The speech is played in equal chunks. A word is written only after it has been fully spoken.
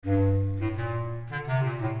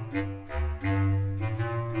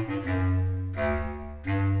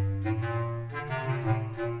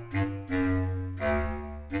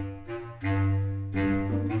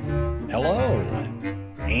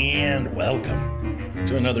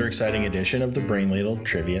to another exciting edition of the Brain Ladle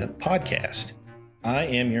Trivia Podcast. I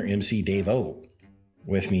am your MC Dave O.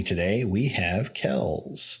 With me today, we have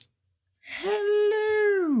Kells.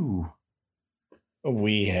 Hello.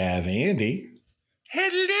 We have Andy.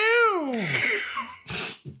 Hello.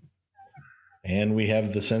 And we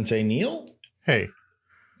have the Sensei Neil. Hey.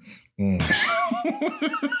 I'm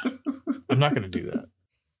not going to do that.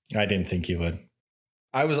 I didn't think you would.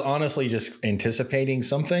 I was honestly just anticipating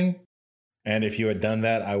something. And if you had done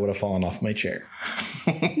that, I would have fallen off my chair.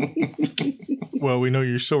 Well, we know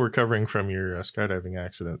you're still recovering from your skydiving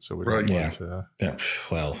accident. So we don't want to. Yeah.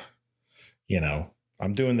 Well,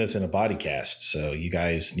 I'm doing this in a body cast. So you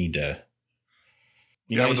guys need to.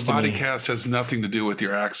 The body cast has nothing to do with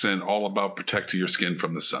your accent, all about protecting your skin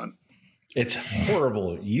from the sun. It's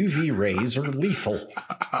horrible. UV rays are lethal.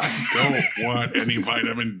 I don't want any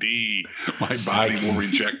vitamin D. My body will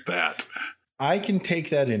reject that. I can take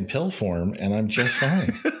that in pill form and I'm just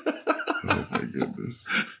fine. Oh my goodness.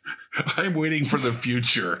 I'm waiting for the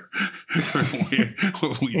future.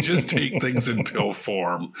 we just take things in pill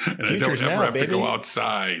form and Future's I don't ever have baby. to go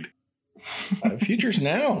outside. Future's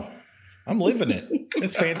now. I'm living it.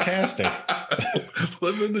 It's fantastic.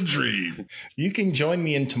 Living the dream. You can join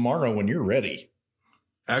me in tomorrow when you're ready.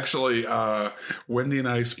 Actually, Wendy and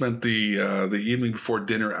I spent the evening before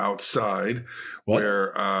dinner outside. What?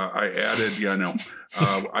 Where I added,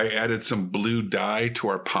 I added some blue dye to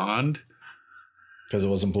our pond. Because it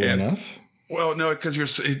wasn't blue enough? Well, no, because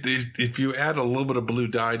if you add a little bit of blue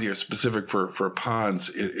dye to your specific for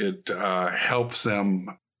ponds, it helps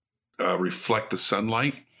them reflect the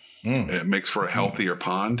sunlight. It makes for a healthier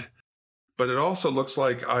pond. But it also looks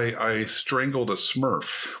like I strangled a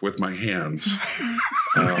Smurf with my hands,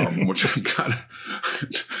 which I'm kind of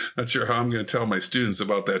not sure how I'm going to tell my students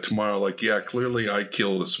about that tomorrow. Like, yeah, clearly I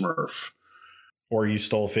killed a Smurf. Or you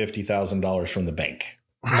stole $50,000 from the bank.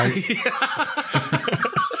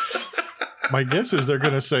 My guess is they're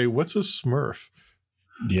going to say, what's a Smurf?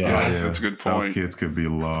 Yeah. That's a good point. Those kids could be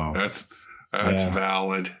lost. That's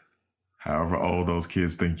valid. However old those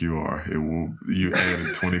kids think you are, you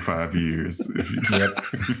added 25 years if you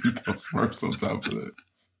throw Smurfs on top of it.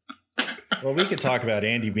 Well, we could talk about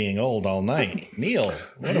Andy being old all night. Neil,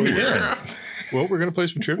 what are we doing? Well, we're going to play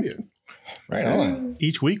some trivia. Right on.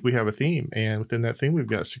 Each week we have a theme, and within that theme, we've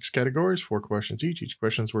got 6 categories, 4 questions each. Each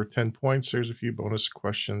question's worth 10 points. There's a few bonus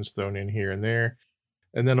questions thrown in here and there.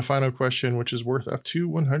 And then a final question, which is worth up to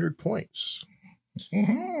 100 points.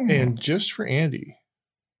 Mm-hmm. And just for Andy,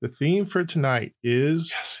 the theme for tonight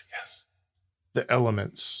is the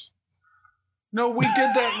elements. No, we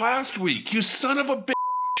did that last week. You son of a bitch.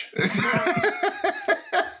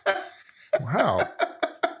 Wow.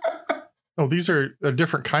 Oh, these are a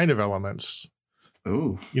different kind of elements.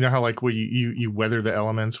 Oh, you know how like you weather the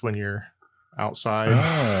elements when you're outside.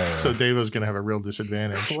 Oh. So Davo's going to have a real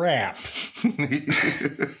disadvantage. Crap.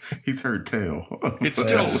 He's heard tell. It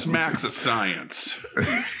still smacks of science.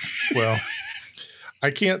 Well, I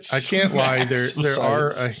can't lie. There are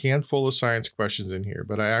a handful of science questions in here,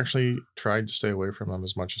 but I actually tried to stay away from them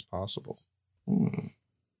as much as possible.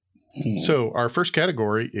 So our first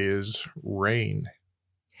category is rain.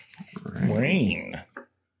 Rain.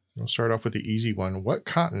 We'll start off with the easy one. What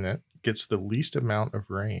continent gets the least amount of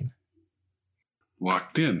rain?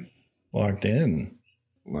 Locked in. Locked in.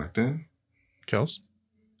 Locked in. Kels?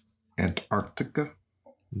 Antarctica.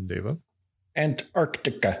 Davo?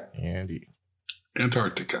 Antarctica. Andy.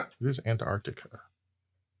 Antarctica. It is Antarctica.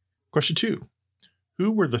 Question 2.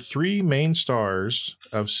 Who were the 3 main stars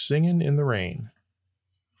of Singin' in the Rain?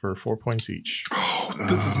 For 4 points each. Oh,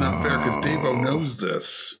 this is not fair because Davo knows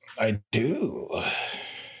this. I do.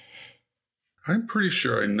 I'm pretty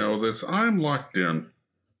sure I know this. I'm locked in.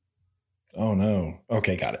 Oh, no.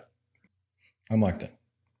 Okay, got it. I'm locked in.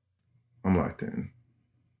 I'm locked in.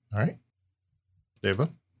 All right. Davo?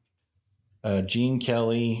 Gene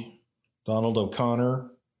Kelly, Donald O'Connor,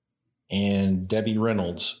 and Debbie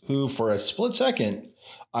Reynolds, who for a split second,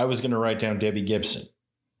 I was going to write down Debbie Gibson,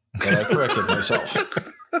 but I corrected myself.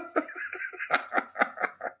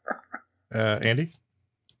 Andy?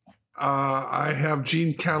 I have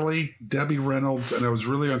Gene Kelly, Debbie Reynolds, and I was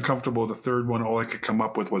really uncomfortable with the third one. All I could come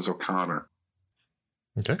up with was O'Connor.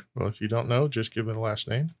 Okay. Well, if you don't know, just give it a last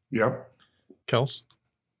name. Yep. Kels?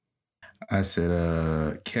 I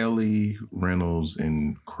said Kelly, Reynolds,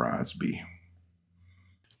 and Crosby.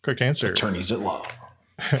 Correct answer. Attorneys at law.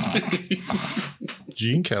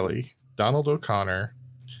 Gene Kelly, Donald O'Connor,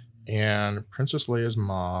 and Princess Leia's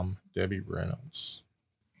mom, Debbie Reynolds.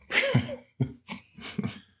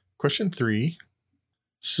 Question 3.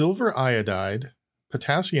 Silver iodide,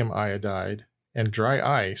 potassium iodide, and dry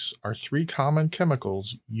ice are 3 common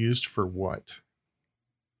chemicals used for what?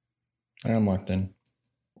 I'm locked in.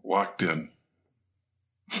 Locked in.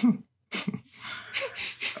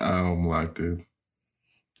 I'm locked in.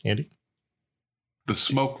 Andy? The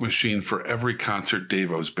smoke machine for every concert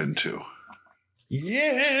Davo's been to.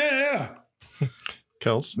 Yeah.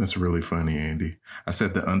 Kels? That's really funny, Andy. I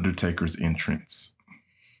said the Undertaker's entrance.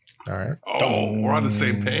 All right. Oh, we're on the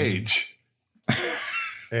same page.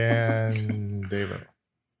 And Davo?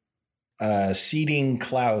 Seeding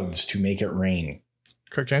clouds to make it rain.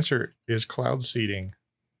 Correct answer is cloud seeding.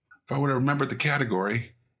 If I would have remembered the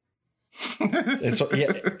category.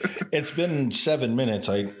 It's been 7 minutes.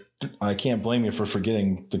 I can't blame you for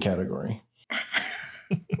forgetting the category.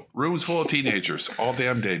 Rooms full of teenagers all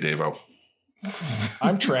damn day, Davo.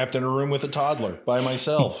 I'm trapped in a room with a toddler by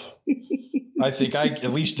myself. I think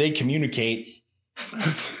at least they communicate.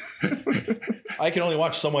 I can only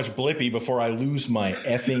watch so much Blippi before I lose my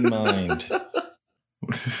effing mind.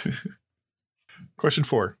 Question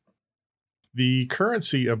 4. The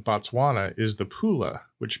currency of Botswana is the pula,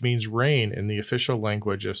 which means rain in the official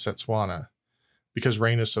language of Setswana. Because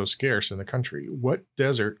rain is so scarce in the country, what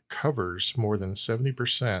desert covers more than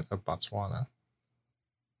 70% of Botswana?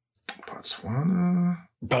 Botswana.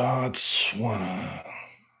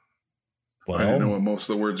 I didn't know Well, what most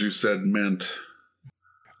of the words you said meant.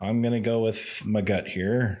 I'm going to go with my gut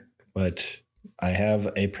here, but I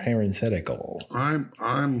have a parenthetical. I'm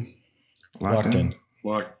Locked in.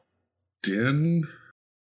 locked in.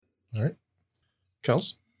 All right.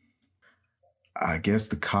 Kels? I guess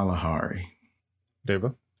the Kalahari.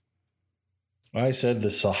 Davo? I said the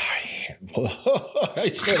Sahara. I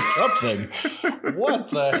said something. What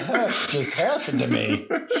the heck just happened to me?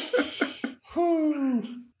 Whew.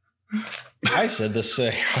 I said the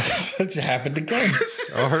Sahara. It happened again.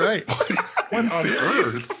 All right. What on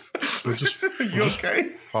earth? Are you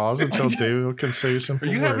okay? Pause until Davo can say a Are simple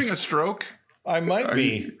you word. having a stroke? I might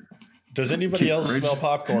be. Does anybody else smell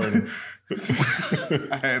popcorn?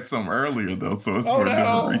 I had some earlier though, so it's Oh, for a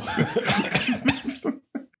no. different reason.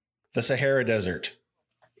 The Sahara Desert.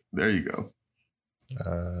 There you go.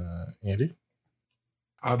 Andy?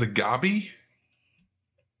 The Gabi?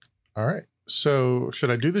 All right. So should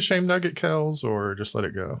I do the shame nugget, Kels, or just let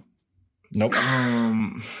it go? Nope.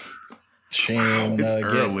 Shame. It's nugget.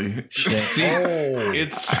 early. Shame. Oh.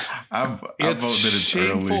 I I vote that it's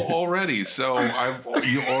shameful early. already. So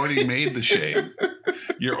you already made the shame.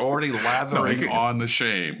 You're already lathering on the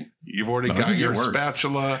shame. You've already it got can your get worse.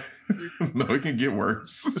 spatula. No, it can get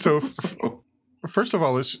worse. So first of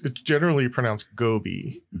all, it's generally pronounced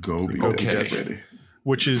Gobi, Gobi. Okay. Jeopardy.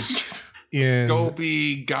 which is in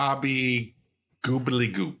Gobi, Gabi,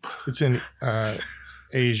 Goobly Goop. it's in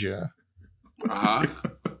Asia, Uh-huh.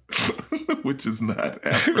 Which is not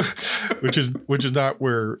Africa. which is not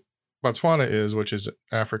where Botswana is, which is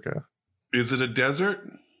Africa. Is it a desert?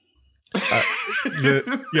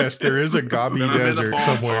 Yes, there is a Gobi Then I'm in the Desert ballpark.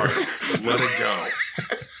 somewhere. Let it go.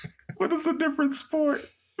 What is a different sport?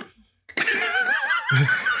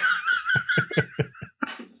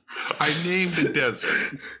 I named the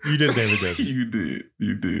desert. You did name the desert.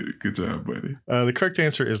 You did. Good job, buddy. The correct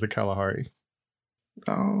answer is the Kalahari.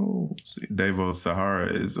 Oh, see, Davo, Sahara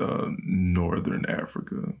is northern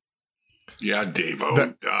Africa. Yeah,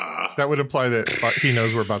 Davo. That would imply that he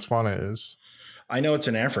knows where Botswana is. I know it's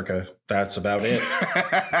in Africa. That's about it.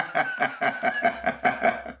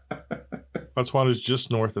 Botswana is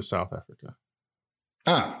just north of South Africa.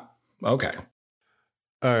 Ah, okay.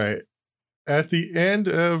 All right. At the end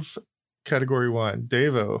of category 1,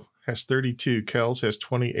 Davo has 32, Kels has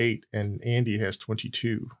 28, and Andy has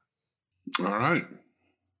 22. All right.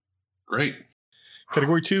 Great.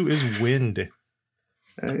 Category 2 is wind.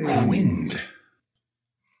 Hey. Wind.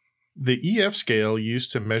 The EF scale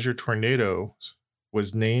used to measure tornadoes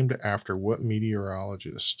was named after what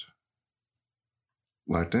meteorologist?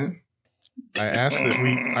 Locked in? I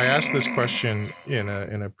asked this question in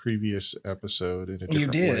a previous episode in a different You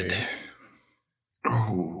did. way.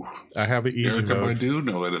 Oh, I have an easy Erica mode. Badu?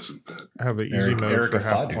 No, that isn't that. I have an easy mode Erica for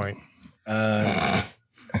half Badu. point.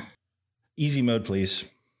 Easy mode, please.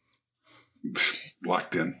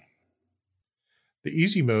 Locked in. The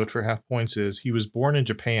easy mode for half points is he was born in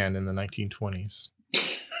Japan in the 1920s.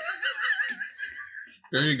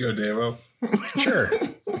 There you go, Davo. Sure.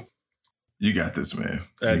 You got this, man.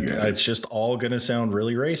 You got it. It's just all going to sound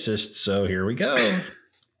really racist. So here we go.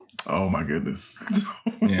 Oh my goodness.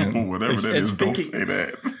 Yeah. Whatever that It's is, don't picking- say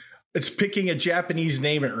that. It's picking a Japanese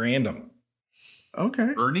name at random.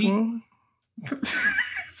 Okay. Ernie? Well,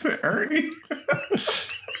 is it Ernie?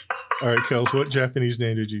 All right, Kels, what Japanese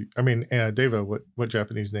name did you? I mean, Deva, what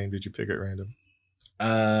Japanese name did you pick at random?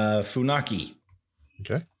 Funaki.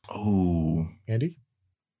 Okay. Oh, Andy?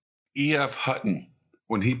 E.F. Hutton.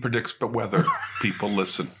 When he predicts the weather, people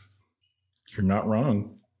listen. You're not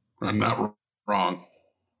wrong. I'm not wrong.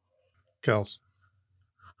 Kels?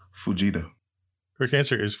 Fujita. Correct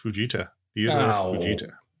answer is Fujita. Theodore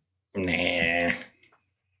Fujita. Nah.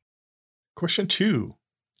 Question 2.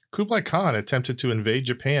 Kublai Khan attempted to invade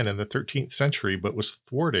Japan in the 13th century, but was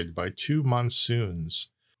thwarted by 2 monsoons.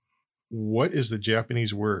 What is the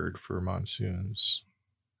Japanese word for monsoons?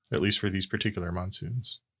 At least for these particular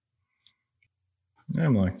monsoons.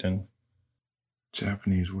 I'm locked in.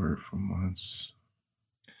 Japanese word for months.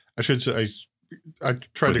 I should say, I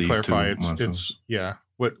tried For to clarify. these It's yeah.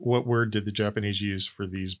 What word did the Japanese use for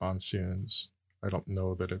these monsoons? I don't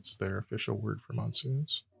know that it's their official word for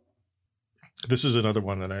monsoons. This is another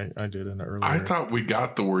one that I did in earlier. I thought we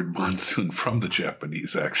got the word monsoon from the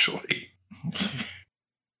Japanese, actually.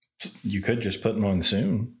 You could just put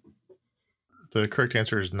monsoon. The correct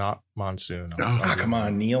answer is not monsoon. Oh, come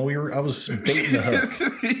on, Neil. I was baiting the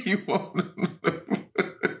hook. You won't.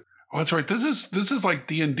 Oh, that's right. This is like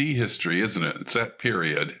D&D history, isn't it? It's that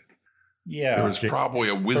period. Yeah. There was probably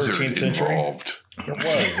a wizard 13th century. involved. It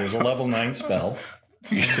was. It was a level 9 spell.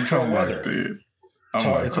 Control weather.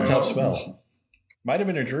 It's a tough spell. Might have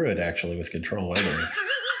been a druid, actually, with control weather.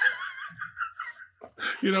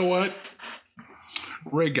 You know what?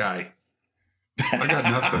 Ray guy. I got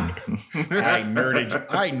nothing. I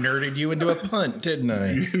nerded you into a punt, didn't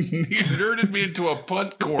I? You nerded me into a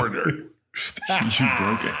punt corner.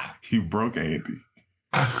 You broke Andy.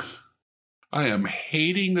 I am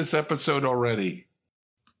hating this episode already.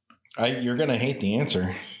 You're going to hate the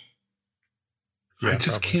answer. I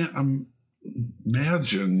just can't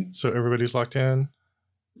imagine. So everybody's locked in?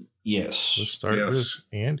 Yes. Let's start with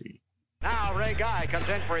Andy. Now Ray Guy comes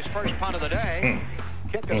in for his first punt of the day.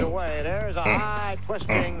 Kick is away. There's a high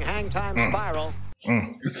twisting hang time spiral.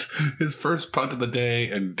 It's his first punt of the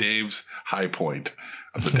day and Dave's high point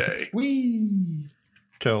of the day. Whee!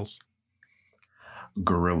 Kels.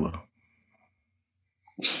 Gorilla.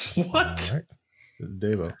 What? All right.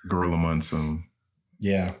 Devo. Gorilla Monsoon.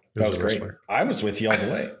 Yeah, that was great. Wrestler. I was with you all the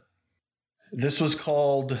way. This was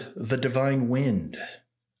called The Divine Wind.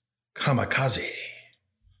 Kamikaze.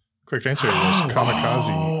 Correct answer was Kamikaze.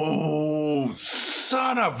 Oh,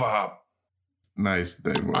 son of a... Nice,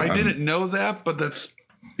 Dave. I didn't know that, but that's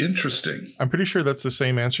interesting. I'm pretty sure that's the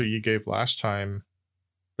same answer you gave last time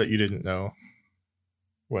that you didn't know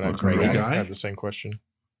when I had the same question.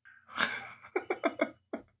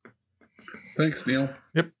 Thanks, Neil.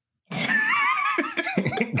 Yep.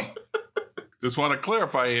 Just want to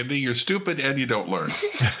clarify, Andy, you're stupid and you don't learn.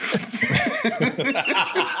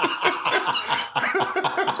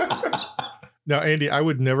 Now, Andy, I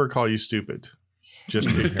would never call you stupid. Just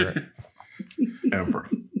ignorant. Ever.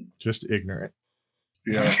 Just ignorant.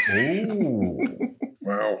 Yeah. Ooh.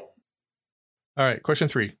 Wow. All right. Question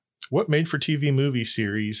 3. What made-for-TV movie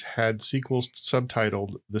series had sequels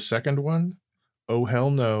subtitled The Second One, Oh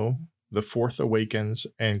Hell No, The Fourth Awakens,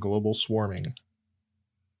 and Global Swarming?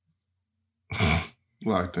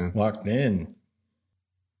 Locked in. Locked in.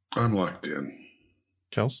 I'm locked in.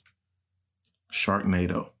 Kels?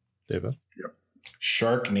 Sharknado. David?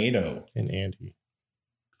 Sharknado. And Andy.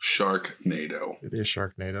 Sharknado. It is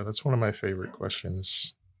Sharknado. That's one of my favorite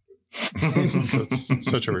questions.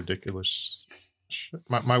 Such a ridiculous...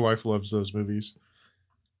 My wife loves those movies.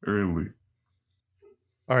 Early.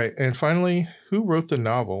 All right. And finally, who wrote the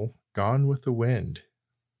novel Gone with the Wind?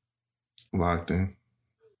 Locked in.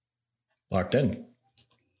 Locked in.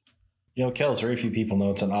 You know, Kels, very few people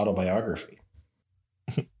know it's an autobiography.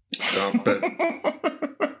 Stop it.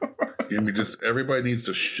 Everybody needs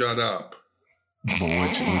to shut up. But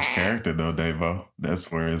which character, though, Davo?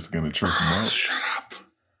 That's where it's going to trip them out. Shut up.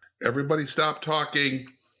 Everybody stop talking.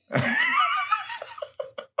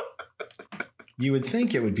 You would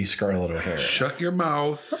think it would be Scarlett O'Hara. Shut your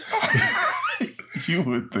mouth. You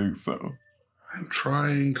would think so. I'm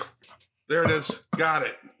trying. There it is. Got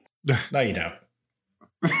it. No, you don't.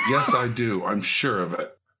 Yes, I do. I'm sure of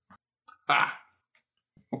it. Ah.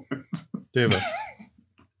 David.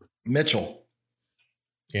 Mitchell.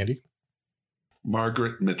 Andy.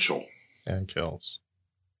 Margaret Mitchell. And Kels.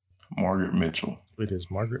 Margaret Mitchell. It is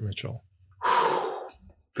Margaret Mitchell.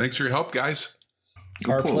 Thanks for your help, guys.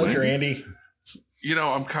 Our pleasure, Andy. You know,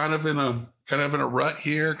 I'm kind of in a rut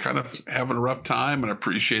here, kind of having a rough time, and I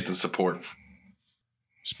appreciate the support.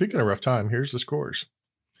 Speaking of rough time, here's the scores.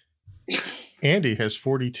 Andy has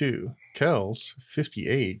 42, Kels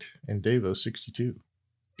 58, and Davo 62.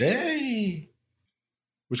 Hey.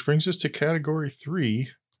 which brings us to category 3,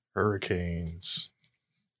 hurricanes.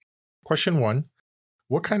 Question 1.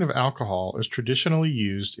 What kind of alcohol is traditionally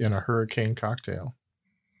used in a hurricane cocktail?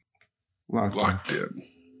 Locked in.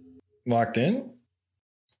 Locked in?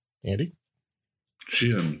 Andy?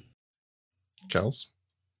 Gin. Kels?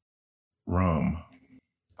 Rum.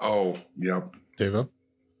 Oh, yep. Devo?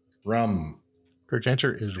 Rum. Correct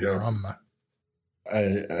answer is rum.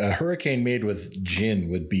 A hurricane made with gin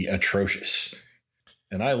would be atrocious.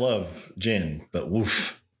 And I love gin, but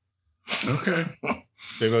woof. Okay.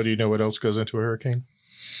 Devo, do you know what else goes into a hurricane?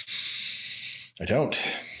 I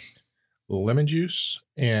don't. Lemon juice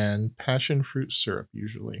and passion fruit syrup,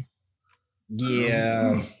 usually.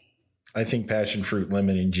 Yeah. I think passion fruit,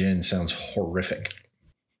 lemon, and gin sounds horrific.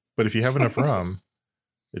 But if you have enough rum,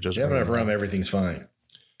 it If just you have enough rum, everything's fine.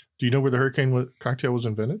 Do you know where the hurricane cocktail was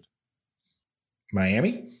invented?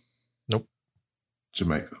 Miami? Nope.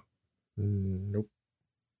 Jamaica. Nope.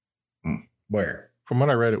 Where? From what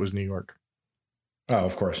I read, it was New York. Oh,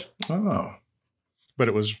 of course. Oh. But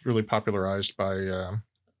it was really popularized by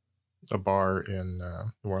a bar in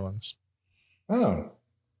New Orleans. Oh.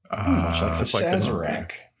 Much like the It's like the-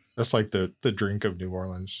 Sazerac. That's like the drink of New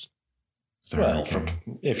Orleans. Well,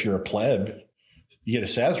 if you're a pleb, you get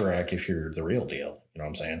a Sazerac if you're the real deal. You know what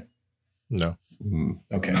I'm saying? No.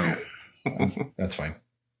 Okay. That's fine.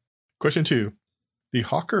 Question 2. The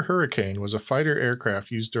Hawker Hurricane was a fighter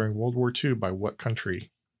aircraft used during World War II by what country?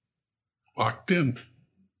 Locked in.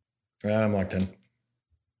 I'm locked in.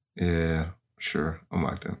 Yeah, sure. I'm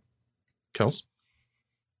locked in. Kels?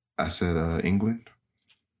 I said England.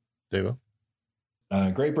 Devo?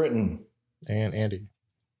 Great Britain. And Andy?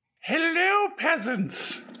 Hello,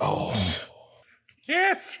 peasants. Oh.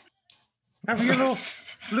 Yes. Having a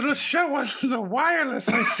little show on the wireless,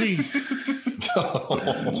 I see.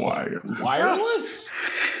 Wireless?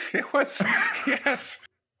 It was, yes.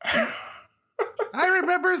 I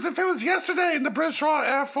remember as if it was yesterday in the British Royal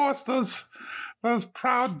Air Force, those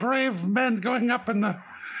proud, brave men going up in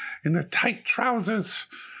their tight trousers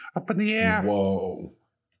up in the air. Whoa.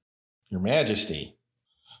 Your Majesty.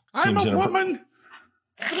 I'm a woman.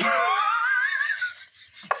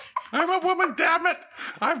 I'm a woman, damn it.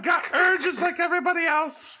 I've got urges like everybody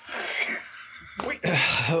else.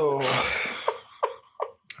 Oh.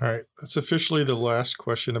 All right. That's officially the last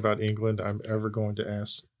question about England I'm ever going to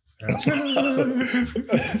ask.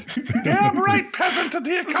 Damn right, peasant,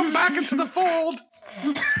 until you come back into the fold.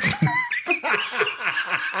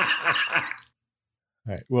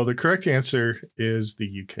 All right. Well, the correct answer is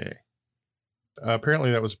the UK.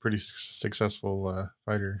 Apparently, that was a pretty successful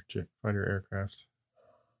fighter aircraft.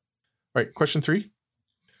 All right. Question 3.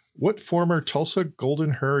 What former Tulsa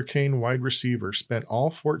Golden Hurricane wide receiver spent all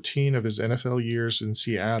 14 of his NFL years in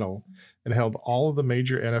Seattle and held all of the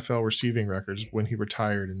major NFL receiving records when he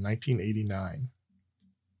retired in 1989?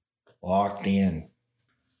 Locked in.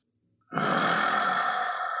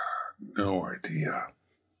 No idea.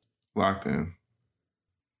 Locked in.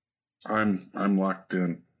 I'm locked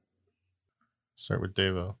in. Start with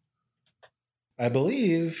Devo. I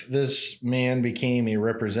believe this man became a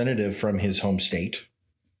representative from his home state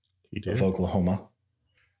He did. of Oklahoma.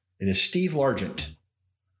 It is Steve Largent.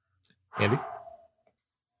 Andy?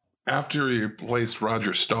 After he replaced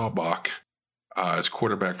Roger Staubach as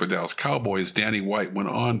quarterback for Dallas Cowboys, Danny White went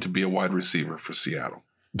on to be a wide receiver for Seattle.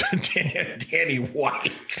 Danny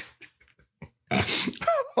White.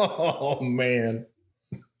 Oh, man.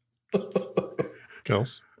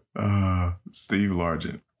 Kels? Steve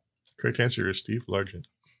Largent. Correct answer is Steve Largent.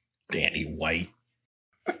 Danny White.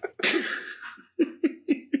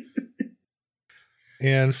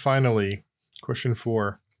 And finally, question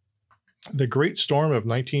 4. The Great Storm of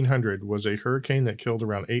 1900 was a hurricane that killed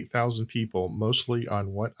around 8,000 people, mostly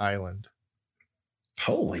on what island?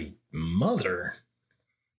 Holy mother.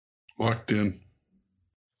 Locked in.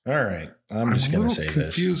 All right. I'm just going to say this.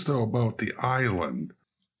 Confused though about the island.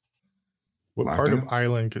 What Locked part in? of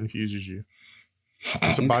island confuses you?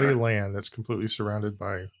 It's a body of land that's completely surrounded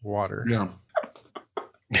by water. Yeah.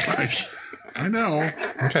 I know.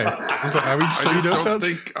 Okay. So you don't sound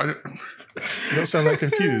that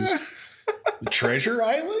confused. Treasure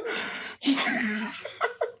Island?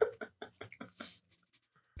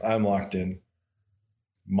 I'm locked in.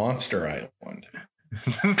 Monster Island.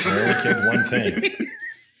 I only killed one thing.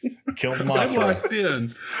 Killed I'm Mothra. locked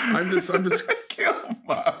in. I'm just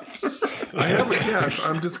I have a guess.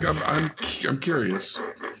 I'm curious.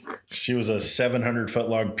 She was a 700-foot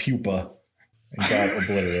long pupa and got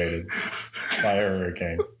obliterated by a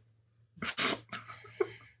hurricane.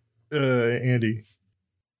 Andy.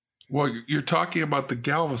 Well, you're talking about the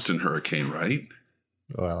Galveston hurricane, right?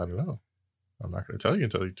 Well, I don't know. I'm not going to tell you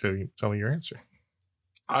until you tell me your answer.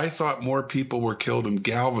 I thought more people were killed in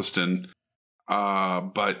Galveston,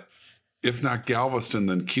 but if not Galveston,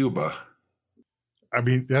 then Cuba. I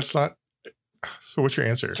mean, that's not. So what's your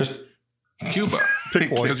answer? Just Cuba.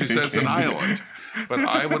 Pick one. Because you said it's an island. But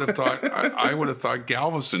I would have thought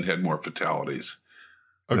Galveston had more fatalities.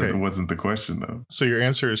 Okay. That wasn't the question, though. So your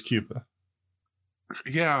answer is Cuba.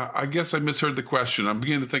 Yeah, I guess I misheard the question. I'm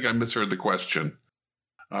beginning to think I misheard the question.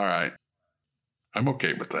 All right. I'm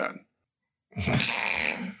okay with that.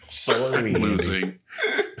 so are we. Losing.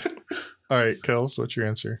 All right, Kels, what's your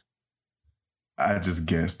answer? I just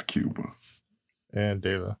guessed Cuba. And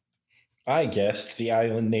Deva. I guessed the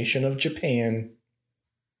island nation of Japan.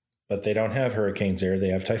 But they don't have hurricanes there. They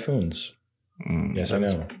have typhoons. Yes, I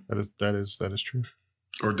know. That is true.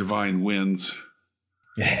 Or divine winds.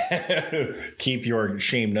 Keep your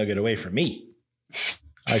shame nugget away from me.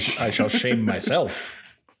 I shall shame myself.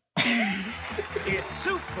 It's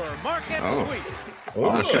Supermarket Sweep.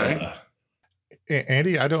 Oh, Okay.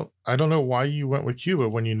 Andy, I don't know why you went with Cuba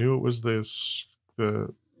when you knew it was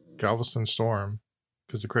the Galveston storm,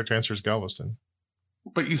 because the correct answer is Galveston.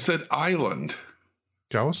 But you said island.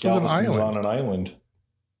 Galveston's an Galveston's island. on an island.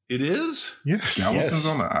 It is? Yes. Galveston's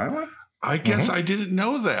Yes. on the island? I guess I didn't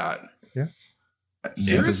know that. Neither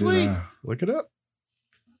Seriously? did I. Look it up.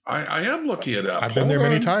 I am looking it up. I've been there Hold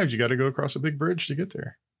many on. times. You got to go across a big bridge to get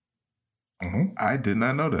there. I did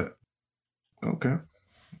not know that. Okay.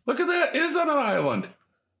 Look at that. It is on an island.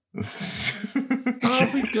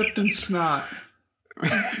 I'll be good and snot.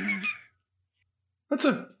 That's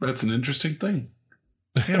an interesting thing.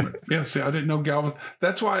 Damn it. Yeah, see, I didn't know Galveston.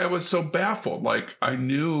 That's why I was so baffled. Like, I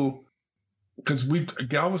knew, because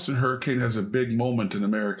Galveston hurricane has a big moment in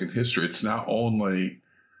American history. It's not only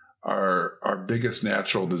our biggest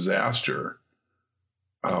natural disaster.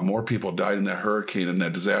 More people died in that hurricane and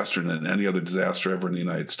that disaster than any other disaster ever in the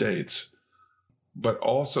United States. But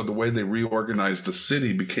also the way they reorganized the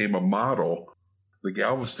city became a model. The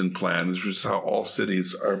Galveston plan is just how all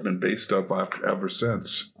cities have been based up ever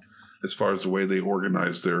since, as far as the way they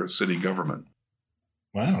organize their city government.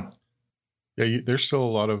 Wow. Yeah, there's still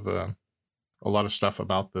a lot of stuff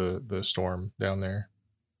about the storm down there.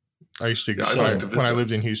 I used to, Yeah, I'd like to when I visit.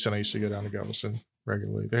 lived in Houston, I used to go down to Galveston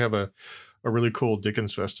regularly. They have a really cool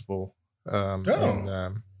Dickens festival. And,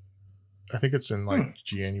 I think it's in like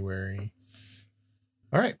January.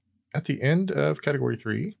 All right. At the end of category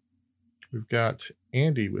 3, we've got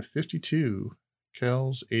Andy with 52,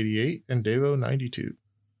 Kels 88, and Davo 92.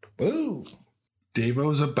 Woo.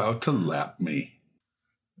 Davo's about to lap me.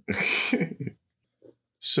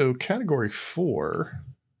 So category 4,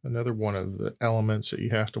 another one of the elements that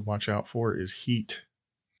you have to watch out for is heat.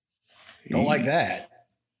 Don't like that.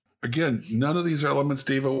 Again, none of these elements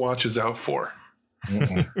Davo watches out for.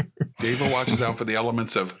 Mm-mm. Davo watches out for the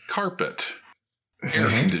elements of carpet, air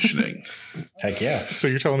conditioning, Heck yeah. So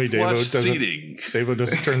you're telling me plush seating. Davo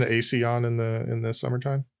doesn't turn the AC on in the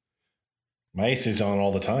summertime? My AC's on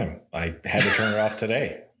all the time. I had to turn it off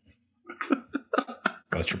today.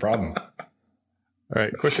 What's your problem? All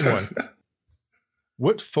right, question 1.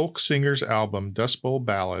 What folk singer's album, Dust Bowl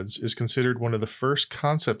Ballads, is considered one of the first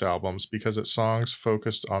concept albums because its songs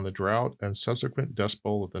focused on the drought and subsequent Dust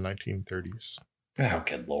Bowl of the 1930s? Oh,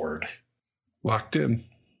 good Lord. Locked in.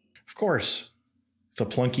 Of course. It's a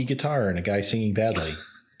plunky guitar and a guy singing badly.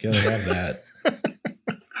 You gotta have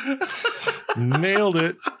that. Nailed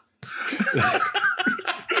it.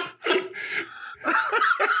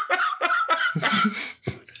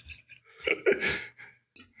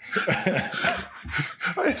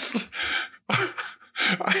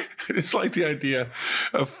 It's like the idea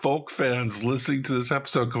of folk fans listening to this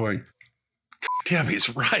episode going, damn, he's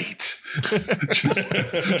right. just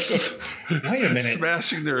Wait a minute.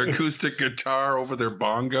 smashing their acoustic guitar over their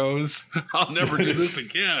bongos. I'll never do this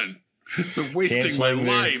again. They're wasting my Canceling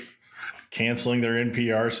their- life. Canceling their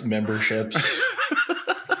NPR memberships.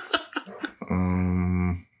 All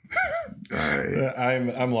right.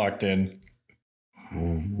 I'm locked in.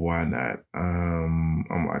 Why not? I'm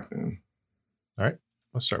locked in. All right,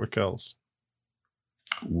 let's start with Kels.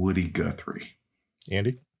 Woody Guthrie.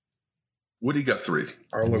 Andy Woody Guthrie,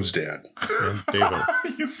 Arlo's dad. and Davo. Are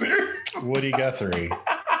you serious? Woody Guthrie.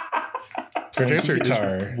 Correct Plunky answer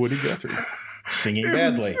guitar. is Woody Guthrie. Singing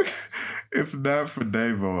badly. If not for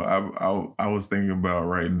Davo, I was thinking about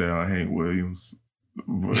writing down Hank Williams.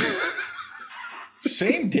 But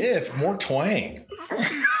Same diff, more twang.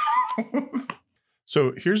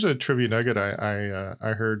 So here's a trivia nugget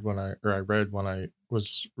I heard I read when I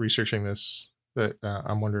was researching this that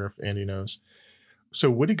I'm wondering if Andy knows. So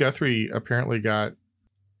Woody Guthrie apparently got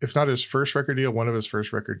if not his first record deal, one of his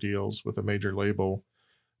first record deals with a major label,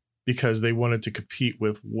 because they wanted to compete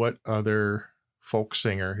with what other folk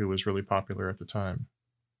singer who was really popular at the time.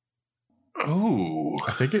 Oh,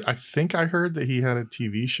 I think I heard that he had a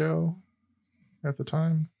TV show at the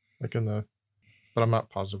time, but I'm not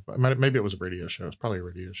positive. Maybe it was a radio show. It's probably a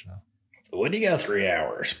radio show. Woody Guthrie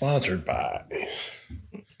Hour, sponsored by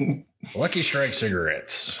Lucky Strike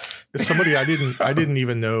Cigarettes. It's somebody I didn't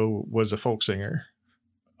even know was a folk singer,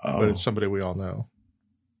 but it's somebody we all know.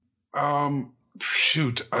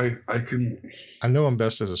 Shoot, I know him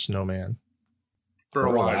best as a snowman.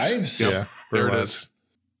 Burl Ives. Yep. Yeah, there it Burl is.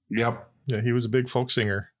 Yep. Yeah, he was a big folk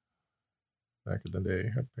singer back in the day,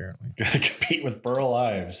 apparently. Gotta compete with Burl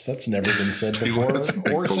Ives. That's never been said He before was a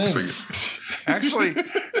big or folk since. Actually,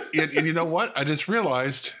 and you know what? I just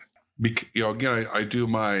realized, again, I do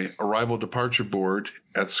my arrival departure board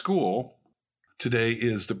at school. Today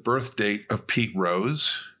is the birth date of Pete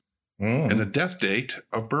Rose and the death date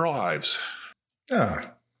of Burl Ives.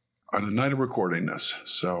 Ah. On the night of recording this.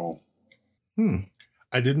 So,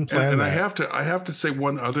 I didn't plan and that. I have to say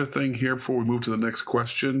one other thing here before we move to the next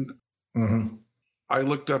question. Mm-hmm. I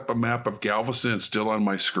looked up a map of Galveston. It's still on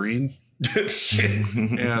my screen.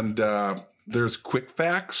 And there's quick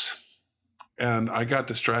facts. And I got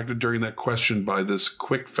distracted during that question by this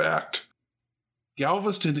quick fact.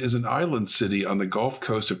 Galveston is an island city on the Gulf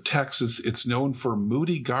Coast of Texas. It's known for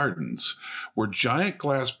Moody Gardens, where giant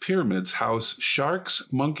glass pyramids house sharks,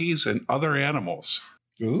 monkeys, and other animals.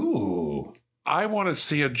 Ooh. I want to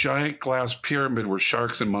see a giant glass pyramid where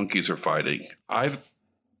sharks and monkeys are fighting.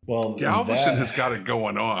 Galveston has got it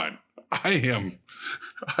going on. I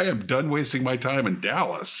am done wasting my time in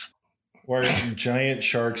Dallas. Where giant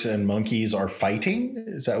sharks and monkeys are fighting?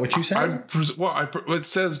 Is that what you said? It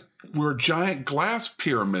says where giant glass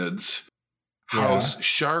pyramids house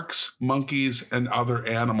sharks, monkeys, and other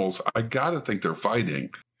animals. I got to think they're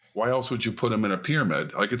fighting. Why else would you put them in a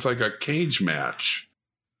pyramid? Like it's like a cage match.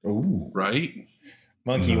 Ooh. Right?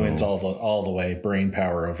 Monkey wins all the way. Brain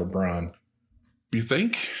power over brawn. You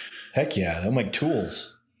think? Heck yeah. They'll make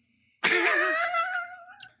tools.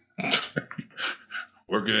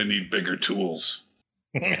 We're going to need bigger tools.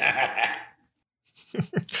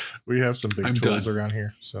 We have some big tools around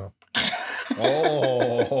here. So.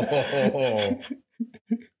 All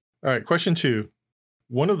right. Question 2.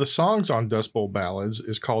 One of the songs on Dust Bowl Ballads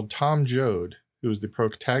is called Tom Joad, who is the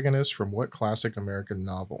protagonist from what classic American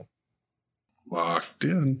novel? Locked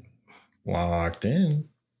in.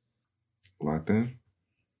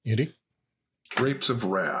 Andy? Grapes of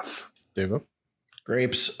Wrath. Deva?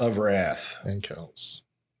 Grapes of Wrath. And Kels.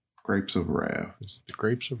 Grapes of Wrath. It's the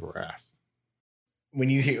Grapes of Wrath. When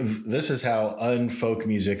you hear this is how unfolk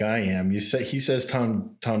music I am. He says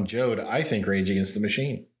Tom Joad. I think Rage Against the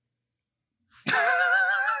Machine.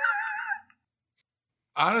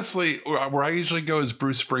 Honestly, where I usually go is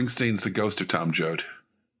Bruce Springsteen's The Ghost of Tom Joad.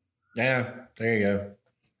 Yeah, there you go.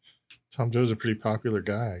 Tom Joad's a pretty popular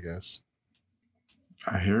guy, I guess.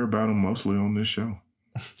 I hear about him mostly on this show.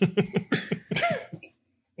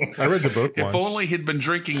 I read the book If once. only he'd been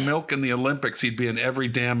drinking milk in the Olympics, he'd be in every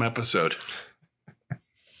damn episode.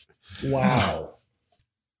 Wow.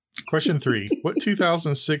 Question 3. What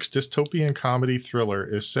 2006 dystopian comedy thriller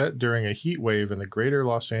is set during a heat wave in the greater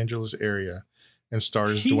Los Angeles area and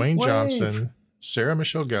stars Dwayne Johnson, Sarah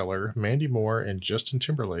Michelle Gellar, Mandy Moore, and Justin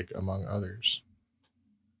Timberlake, among others?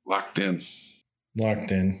 Locked in.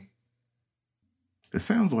 It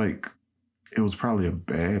sounds like it was probably a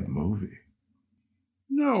bad movie.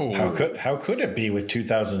 No. How could it be with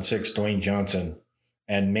 2006 Dwayne Johnson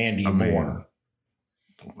and Mandy Moore?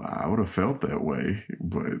 I would have felt that way,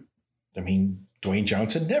 but I mean, Dwayne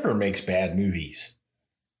Johnson never makes bad movies.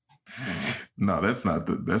 No, that's not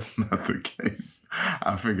the case.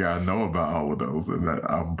 I figure I know about all of those, and that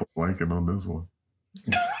I'm blanking on this one.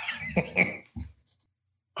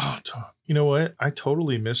 Oh, Tom. You know what? I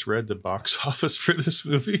totally misread the box office for this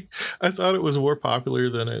movie. I thought it was more popular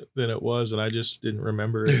than it was, and I just didn't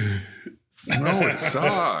remember it. No, it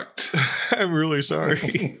sucked. I'm really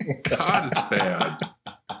sorry. God, it's bad.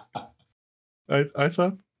 I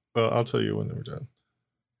thought. Well, I'll tell you when we're done.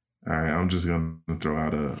 All right, I'm just gonna throw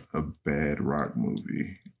out a bad rock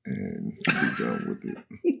movie and be done with it.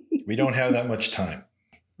 We don't have that much time.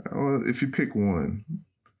 Well, if you pick one,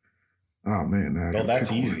 oh man, well,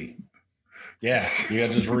 that's easy. Yeah, you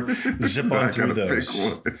got to just zip on through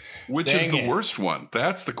those. Which is the worst one?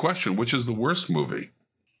 That's the question. Which is the worst movie?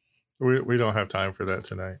 We don't have time for that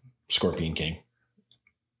tonight. Scorpion King.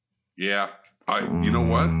 Yeah, you know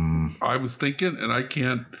what? I was thinking, and I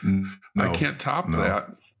can't top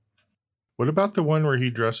that. What about the one where he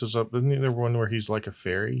dresses up? Isn't there one where he's like a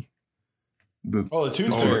fairy? The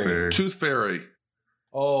Tooth Fairy. Tooth Fairy.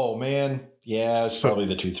 Oh, man. Yeah, it's probably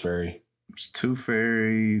the Tooth Fairy. Tooth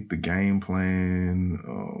Fairy, The Game Plan,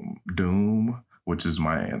 Doom, which is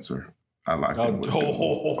my answer. I like it.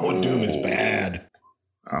 Doom is bad.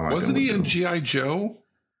 Wasn't he in G.I. Joe?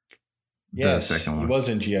 Yes, the second one. He was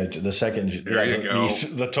in G.I. Joe. The second,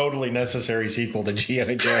 the totally necessary sequel to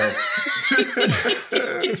G.I. Joe.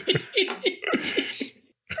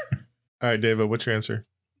 All right, David, what's your answer?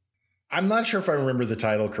 I'm not sure if I remember the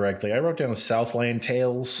title correctly. I wrote down Southland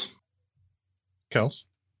Tales. Kels?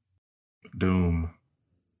 Doom.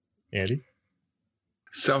 Andy?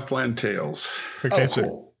 Southland Tales. Quick answer.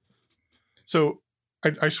 Cool. So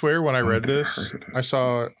I swear when I read this, I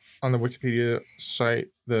saw on the Wikipedia site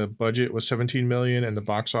the budget was 17 million and the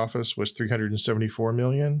box office was 374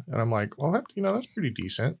 million. And I'm like, well, that's pretty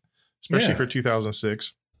decent, especially for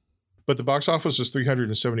 2006. But the box office was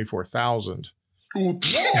 374,000.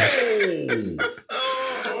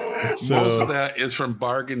 So, most of that is from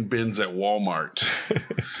bargain bins at Walmart.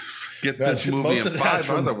 Get this movie and 5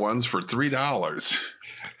 other ones for $3.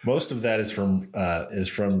 Most of that is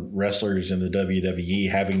from wrestlers in the WWE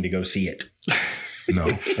having to go see it. No,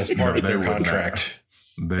 that's part of their contract.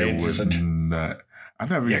 They would not. I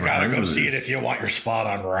never. You gotta go see it if you want your spot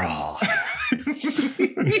on Raw.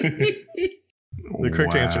 The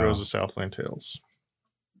correct answer was the Southland Tales.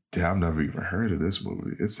 Yeah, I've never even heard of this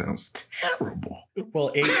movie. It sounds terrible.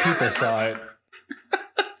 Well, 8 people saw it.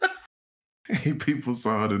 8 people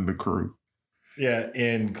saw it in the crew. Yeah,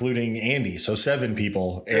 including Andy. So 7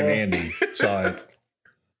 people and Andy saw it.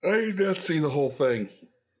 I did not see the whole thing.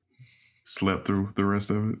 Slept through the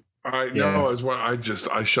rest of it? I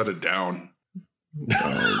shut it down.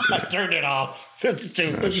 Oh, okay. I turned it off. This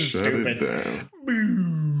is stupid.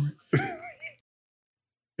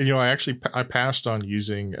 I passed on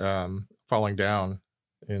using Falling Down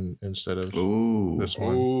instead of this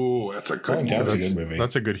one. Oh, that's a good movie.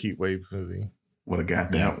 That's a good heat wave movie. Would have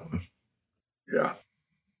got that one. Yeah.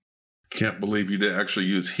 Can't believe you didn't actually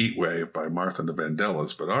use Heat Wave by Martha and the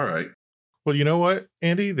Vandellas, but all right. Well, you know what,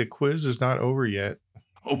 Andy? The quiz is not over yet.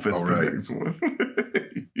 Hope it's the next one.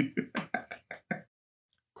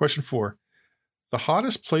 Question 4. The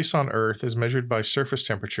hottest place on Earth as measured by surface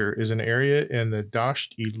temperature is an area in the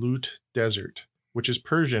Dasht-i-Lut Desert, which is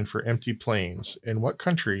Persian for empty plains. In what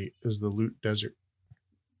country is the Lut Desert?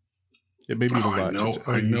 It may be Lut.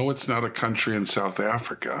 I know it's not a country in South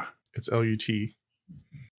Africa. It's L-U-T.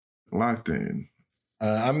 Locked in.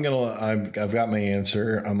 I've got my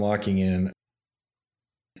answer. I'm locking in.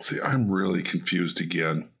 See, I'm really confused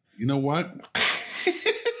again. You know what?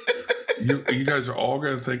 You guys are all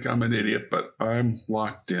going to think I'm an idiot, but I'm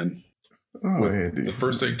locked in. Oh, Andy. The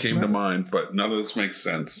first thing came to mind, but none of this makes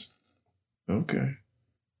sense. Okay.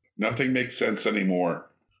 Nothing makes sense anymore.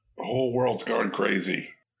 The whole world's gone crazy.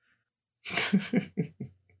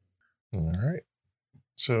 All right.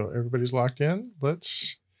 So everybody's locked in.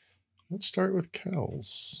 Let's start with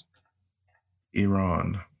Kels.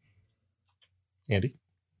 Iran. Andy?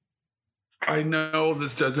 I know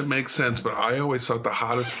this doesn't make sense, but I always thought the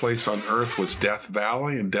hottest place on Earth was Death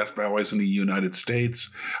Valley, and Death Valley is in the United States.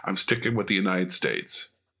 I'm sticking with the United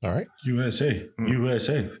States. All right. USA.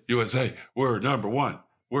 We're number one.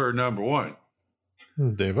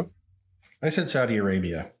 Deva? I said Saudi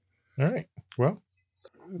Arabia. All right. Well,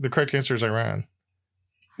 the correct answer is Iran.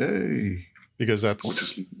 Hey. Because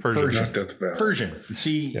that's Persian. Death Valley. Persian.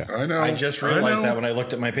 See, yeah. I know. I just realized that when I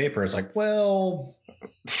looked at my paper. It's like, well...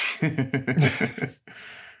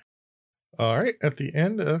 All right. At the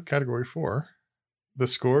end of category 4, the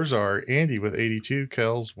scores are Andy with 82,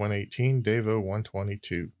 Kels 118, Davo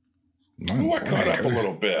 122. I caught up a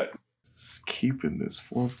little bit. Just keeping this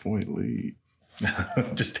 4-point lead.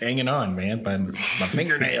 Just hanging on, man, by my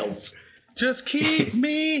fingernails. Just keep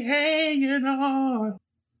me hanging on.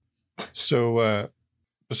 So,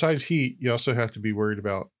 besides heat, you also have to be worried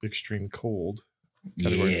about extreme cold.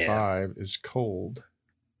 Category 5 is cold.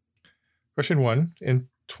 Question 1. In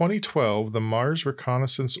 2012, the Mars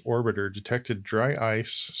Reconnaissance Orbiter detected dry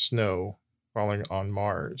ice snow falling on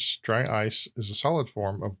Mars. Dry ice is a solid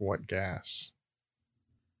form of what gas?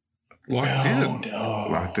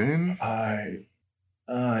 Locked in?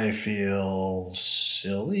 I feel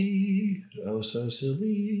silly. Oh, so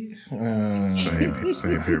silly.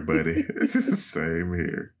 Same here, buddy. Same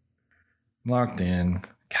here. Locked in.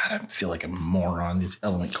 God, I feel like a moron. These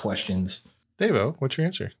element questions. Davo, what's your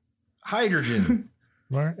answer? Hydrogen.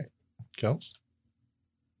 All right. Kels?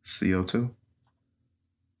 CO2.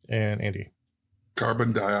 And Andy?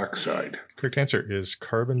 Carbon dioxide. Correct answer is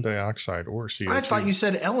carbon dioxide or CO2. I thought you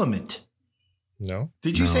said element. No.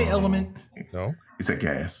 Did you say element? No. He said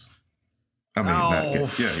gas. I mean, not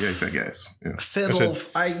gas. Yeah, he said gas. Yeah. Fiddle.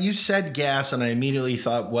 You said gas, and I immediately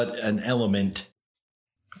thought, what an element.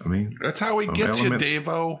 I mean, that's how he gets elements. You,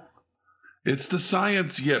 Davo. It's the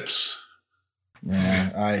science yips.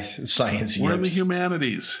 Yeah, science yips. We're in the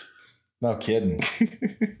humanities. No kidding.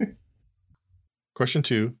 Question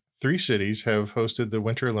 2. 3 cities have hosted the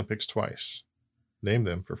Winter Olympics twice. Name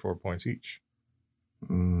them for 4 points each.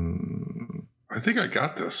 I think I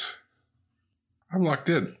got this. I'm locked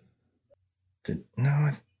in. No.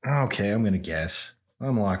 Okay, I'm going to guess.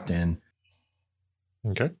 I'm locked in.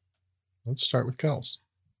 Okay. Let's start with Kels.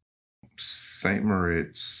 St.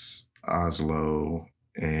 Moritz, Oslo,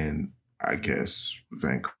 and I guess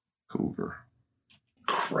Vancouver.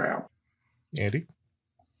 Crap. Andy?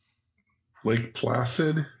 Lake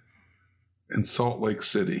Placid and Salt Lake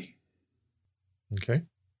City. Okay.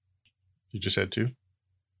 You just had 2?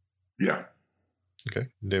 Yeah. Okay.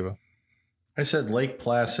 Deva? I said Lake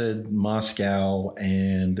Placid, Moscow,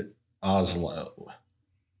 and Oslo.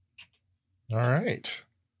 All right.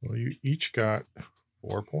 Well, you each got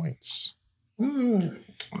 4 points. Mm.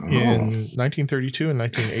 In 1932 and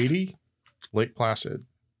 1980, Lake Placid.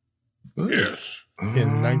 Yes.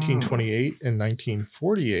 In 1928 and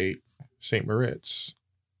 1948, St. Moritz.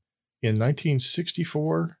 In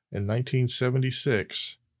 1964 and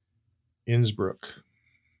 1976, Innsbruck.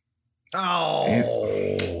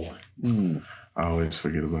 Oh. I always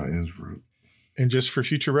forget about Innsbruck. And just for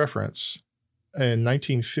future reference, in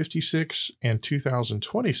 1956 and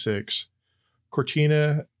 2026,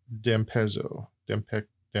 Cortina d'Ampezzo.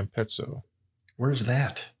 D'Ampezzo. Where's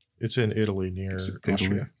that? It's in Italy near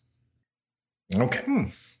Austria. Okay.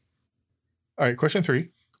 All right, question 3.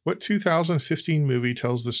 What 2015 movie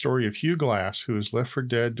tells the story of Hugh Glass, who is left for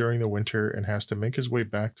dead during the winter and has to make his way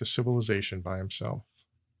back to civilization by himself?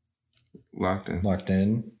 Locked in. Locked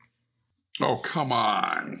in. Oh, come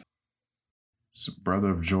on. It's brother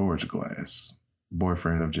of George Glass,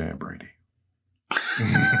 boyfriend of Jan Brady.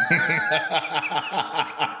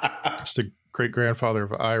 It's the great-grandfather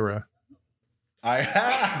of Ira.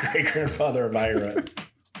 Great-grandfather of Ira.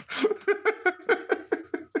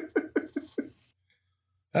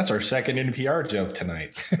 That's our second NPR joke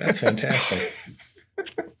tonight. That's fantastic.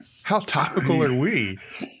 How topical are we?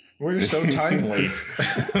 We're so timely.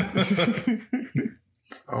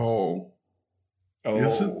 Oh.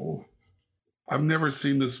 Is it? I've never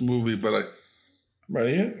seen this movie, but I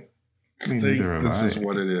Right? think this is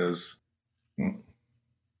what it is.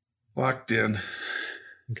 Locked in.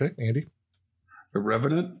 Okay, Andy. The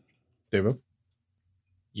Revenant? David.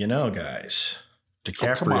 You know, guys,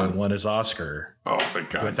 DiCaprio won his Oscar. Oh,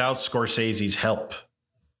 thank God. Without Scorsese's help.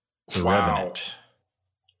 The Wow. Revenant.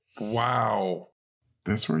 Wow.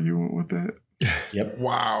 That's where you went with that? Yep.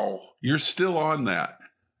 Wow. You're still on that.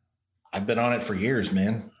 I've been on it for years,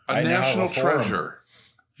 man. A national treasure.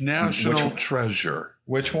 National treasure.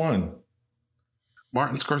 Which one?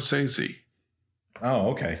 Martin Scorsese.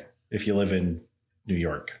 Oh, okay. If you live in New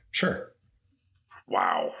York. Sure.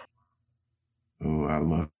 Wow. Oh, I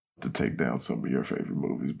love to take down some of your favorite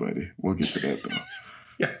movies, buddy. We'll get to that, though.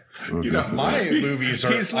 Yeah. We'll You get got to my that. movies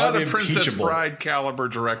are He's not a Princess unimpeachable. Bride caliber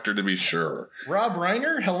director, to be sure. Rob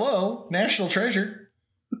Reiner, hello. National treasure.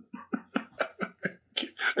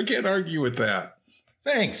 I can't argue with that.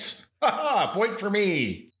 Thanks. Ha point for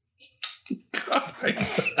me. I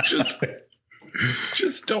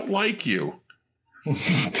just don't like you.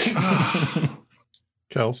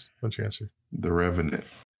 Kels, what's your answer? The Revenant.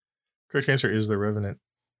 Correct answer is The Revenant.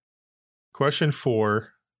 Question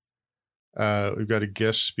 4. We've got a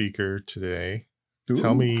guest speaker today.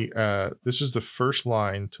 Tell me, this is the first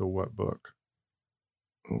line to what book?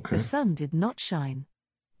 Okay. The sun did not shine.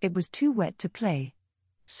 It was too wet to play.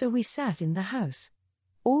 So we sat in the house.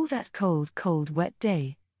 All that cold, cold, wet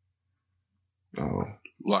day. Oh.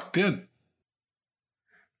 Locked in.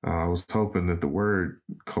 I was hoping that the word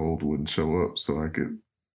cold wouldn't show up so I could.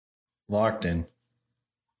 Locked in.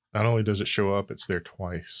 Not only does it show up, it's there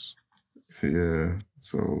twice. Yeah.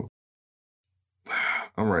 So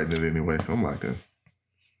I'm writing it anyway. I'm locked in.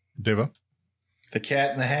 Deva? The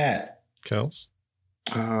Cat in the Hat. Kels?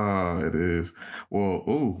 It is.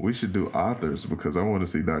 Well, we should do authors because I want to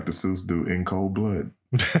see Dr. Seuss do In Cold Blood.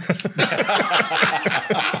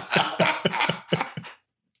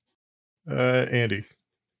 Andy?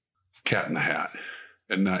 Cat in the Hat.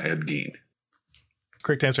 And not Ed Gein.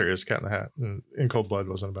 Correct answer is Cat in the Hat. And In Cold Blood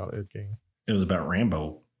wasn't about Ed Gein. It was about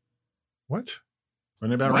Rambo. What?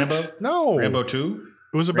 Wasn't it about What? Rambo? No. Rambo 2?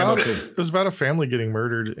 It was about Rambo 2. it was about a family getting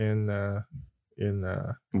murdered in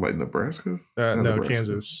Like Nebraska? no, Nebraska.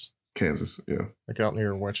 Kansas. Kansas, yeah. Like out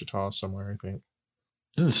near Wichita somewhere, I think.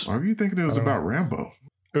 Why were you thinking it was about Rambo?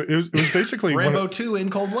 It was basically Rambo 2 in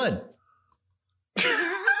Cold Blood.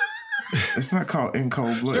 It's not called In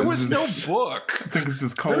Cold Blood. There was no book. I think it's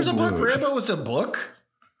just Cold There was a Blood. book. Rambo was a book.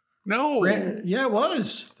 No. Yeah, it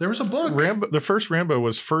was. There was a book. The first Rambo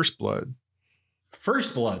was First Blood.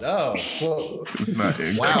 First Blood. Oh, well. It's not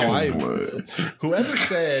In Wow, Cold Blood. Whoever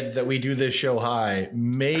said that we do this show high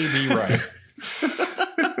may be right.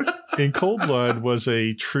 In Cold Blood was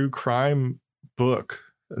a true crime book,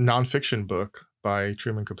 a nonfiction book by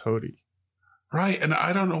Truman Capote. Right. And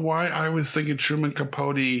I don't know why I was thinking Truman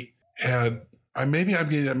Capote had. Maybe I'm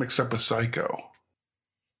getting that mixed up with Psycho.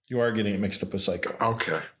 You are getting it mixed up with Psycho.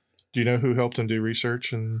 Okay. Do you know who helped him do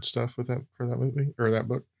research and stuff with that for that movie or that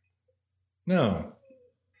book? No.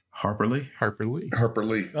 Harper Lee? Harper Lee. Harper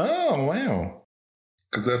Lee. Oh, wow.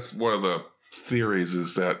 Because that's one of the theories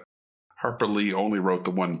is that Harper Lee only wrote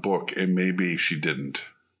the one book and maybe she didn't.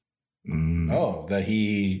 Oh,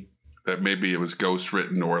 That maybe it was ghost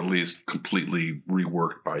written or at least completely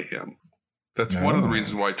reworked by him. That's one of the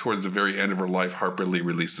reasons why towards the very end of her life, Harper Lee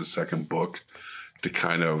released the second book to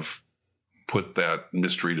kind of put that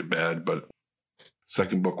mystery to bed. But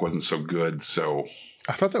second book wasn't so good. So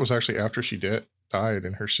I thought that was actually after she died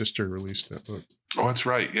and her sister released that book. Oh, that's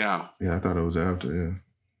right. Yeah. Yeah, I thought it was after, yeah.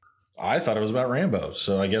 I thought it was about Rambo,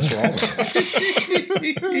 so I guess we're all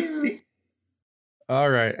wrong. All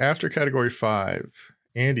right. After category 5,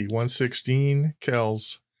 Andy 116,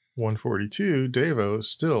 Kells 142, Davo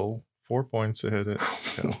still 4 points ahead of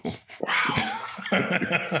Kells.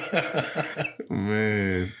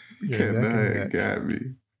 Man, that got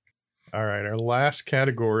me. All right. Our last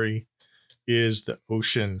category is the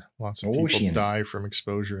ocean. Lots of people die from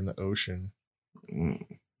exposure in the ocean.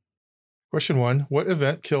 Question 1. What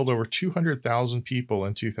event killed over 200,000 people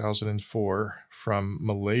in 2004 from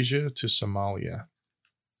Malaysia to Somalia?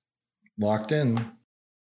 Locked in.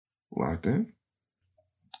 Locked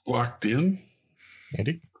in?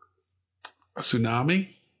 Andy? A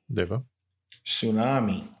tsunami? Deva?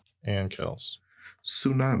 Tsunami. And Kells?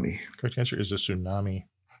 Tsunami. Correct answer is a tsunami.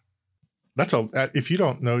 If you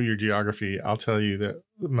don't know your geography, I'll tell you that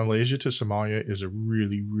Malaysia to Somalia is a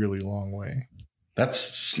really, really long way. That's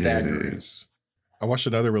staggering. I watched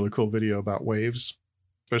another really cool video about waves,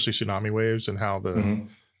 especially tsunami waves, and how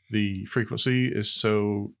the frequency is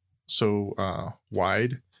so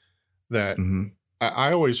wide that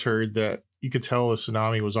I always heard that you could tell a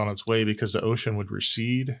tsunami was on its way because the ocean would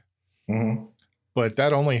recede. Mm-hmm. But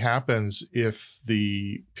that only happens if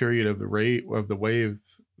the period of the rate of the wave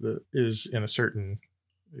is in it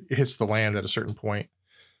hits the land at a certain point.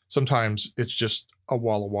 Sometimes it's just a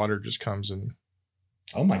wall of water just comes and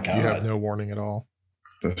oh my God, you have no warning at all.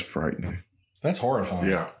 That's frightening. That's horrifying.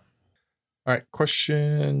 Yeah. All right.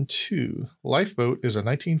 Question 2. Lifeboat is a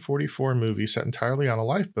 1944 movie set entirely on a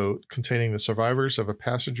lifeboat containing the survivors of a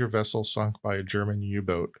passenger vessel sunk by a German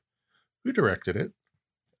U-boat. Who directed it?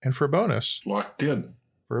 And for a bonus, Locked in.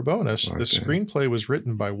 the screenplay was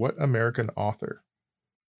written by what American author?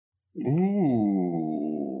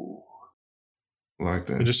 Ooh. Locked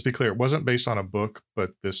in. And just to be clear, it wasn't based on a book,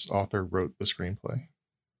 but this author wrote the screenplay.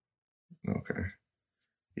 Okay.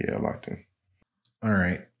 Yeah, locked in. All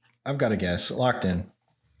right. I've got a guess. Locked in.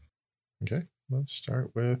 Okay. Let's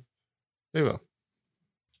start with Devo.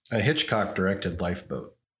 Hitchcock directed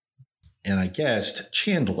Lifeboat. And I guessed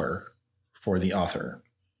Chandler for the author.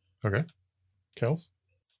 Okay. Kels?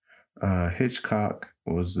 Hitchcock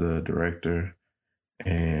was the director,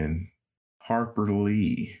 and Harper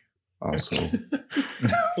Lee also.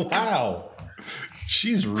 Wow.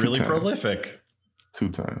 She's really prolific.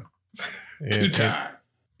 2-time. Two-time.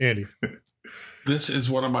 Andy. This is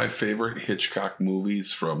one of my favorite Hitchcock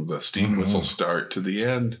movies from the steam whistle start to the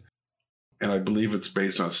end. And I believe it's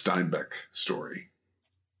based on a Steinbeck story.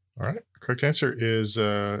 All right. Correct answer is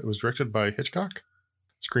it was directed by Hitchcock.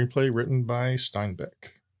 Screenplay written by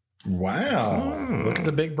Steinbeck. Wow. Look at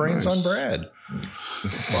the big brains on Brad.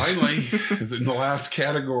 Finally, in the last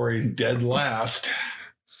category, dead last.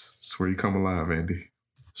 That's where you come alive, Andy.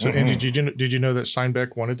 So, Andy, did you know that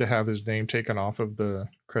Steinbeck wanted to have his name taken off of the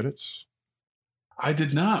credits? I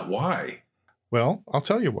did not. Why? Well, I'll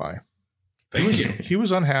tell you why. He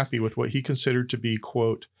was unhappy with what he considered to be,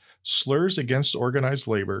 quote, slurs against organized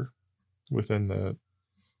labor within the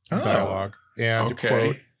dialogue, and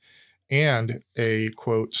quote, and a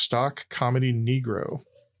quote stock comedy Negro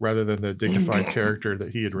rather than the dignified character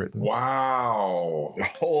that he had written. Wow.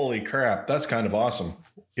 Holy crap. That's kind of awesome.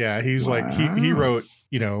 Yeah. He's like, he wrote,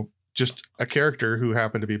 just a character who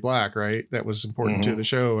happened to be black, right? That was important to the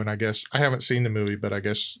show. And I guess I haven't seen the movie, but I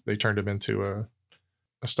guess they turned him into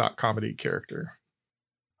a stock comedy character.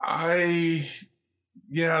 I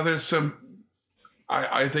Yeah, there's some.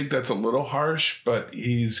 I think that's a little harsh, but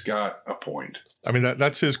he's got a point. I mean,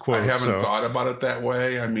 that's his quote. I haven't thought about it that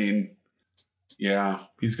way. I mean, yeah,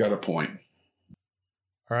 he's got a point.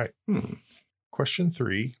 All right. Question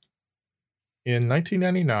 3. In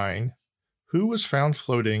 1999, who was found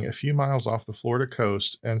floating a few miles off the Florida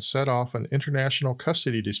coast and set off an international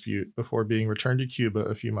custody dispute before being returned to Cuba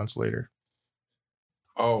a few months later?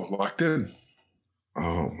 Oh, locked in.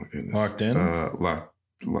 Oh my goodness. Locked in?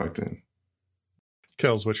 Locked in.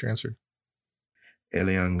 Kels, what's your answer?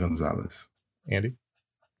 Elian Gonzalez. Andy?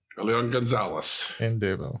 Leon Gonzalez. And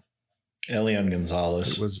Devo. Elian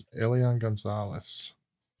Gonzalez. It was Elian Gonzalez.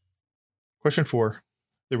 Question 4.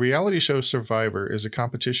 The reality show Survivor is a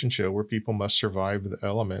competition show where people must survive the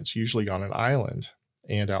elements, usually on an island,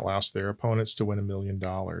 and outlast their opponents to win $1 million.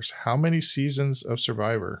 How many seasons of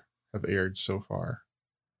Survivor have aired so far?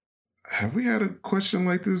 Have we had a question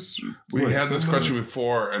like this? We Like had this someone- question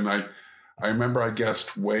before, and I remember I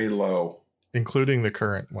guessed way low. Including the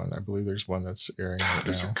current one. I believe there's one that's airing God, right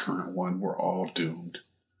there's now. a current one. We're all doomed.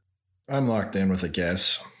 I'm locked in with a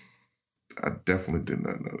guess. I definitely did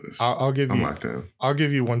not know this. I'll give I'm you. locked in. I'll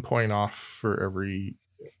give you 1 point off for every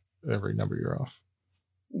number you're off.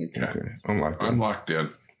 Okay. Okay, I'm locked in. I'm locked in.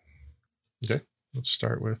 Okay, let's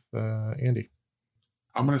start with Andy.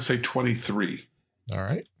 I'm going to say 23. All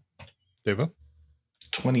right, Devo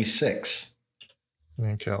 26.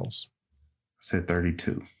 and Kels. I said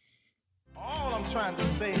 32. All I'm trying to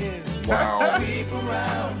say is, Wow. sweep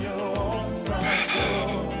around your own front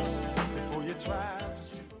door before you try to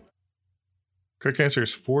sweep around. Quick answer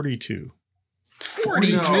is 42.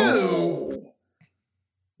 42?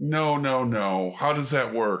 No. How does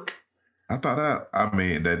that work? I thought I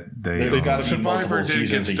mean that they There's gotta be Survivor multiple didn't get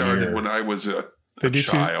seasons a started year. when I was a They do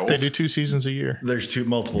child. two. They do 2 seasons a year. There's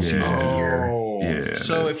multiple Yeah. seasons a year. Oh. yeah.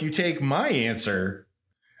 So if you take my answer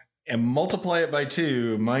and multiply it by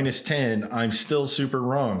 2 minus 10, I'm still super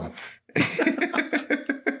wrong.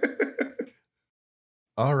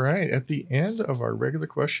 All right. At the end of our regular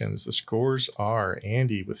questions, the scores are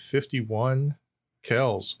Andy with 51,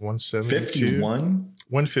 Kels 172. 51?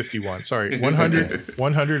 151. Sorry, 100,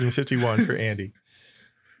 151 for Andy.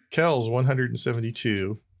 Kels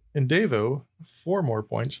 172, and Devo 4 more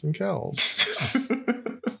points than Kels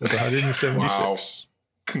with 176.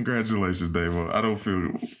 Congratulations, Davo. I don't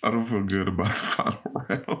feel good about the final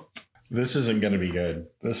round. This isn't going to be good.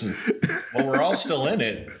 Well, we're all still in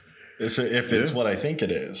it. If it's what I think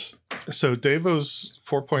it is. So Devo's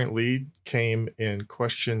 4-point lead came in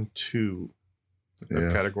question 2 of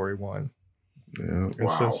Yeah. category 1. Yeah. And Wow.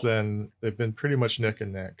 since then, they've been pretty much neck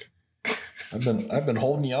and neck. I've been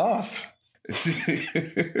holding you off.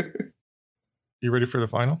 You ready for the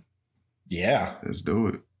final? Yeah. Let's do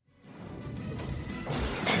it.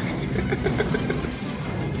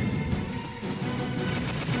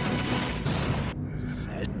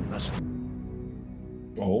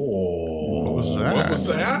 Oh. What was that? What was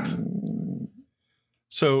that?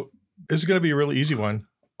 So this is going to be a really easy one.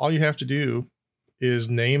 All you have to do is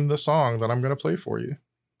name the song that I'm going to play for you.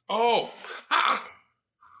 Oh. Ah.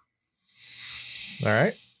 All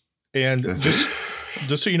right. And That's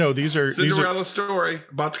just so you know, these are Cinderella story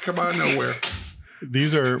about to come out of nowhere.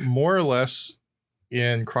 these are more or less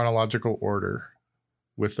in chronological order,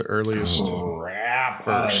 with the earliest. Crap.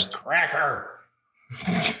 First. Cracker.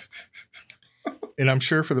 And I'm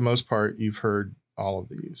sure for the most part you've heard all of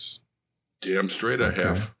these. Damn straight I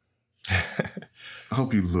have. I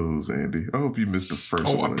hope you lose, Andy. I hope you missed the first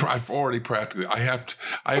Oh, one. I've already practically. I have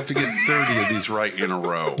to get 30 of these right in a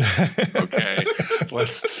row. Okay,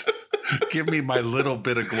 let's give me my little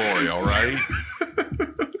bit of glory. All right,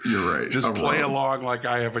 You're right. just I'm play wrong. along like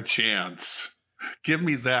I have a chance. Give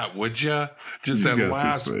me that, would you? Just You that got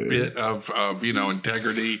last this, man. bit of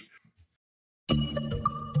integrity.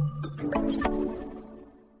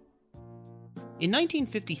 In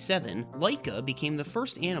 1957, Laika became the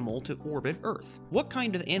first animal to orbit Earth. What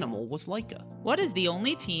kind of animal was Laika? What is the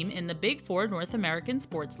only team in the Big Four North American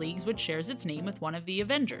sports leagues which shares its name with one of the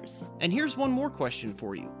Avengers? And here's one more question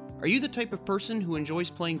for you. Are you the type of person who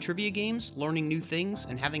enjoys playing trivia games, learning new things,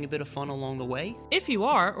 and having a bit of fun along the way? If you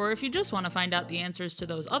are, or if you just want to find out the answers to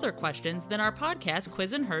those other questions, then our podcast,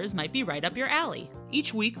 Quiz and Hers, might be right up your alley.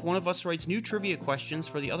 Each week, one of us writes new trivia questions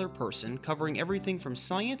for the other person, covering everything from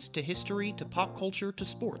science to history to pop culture to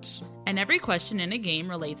sports. And every question in a game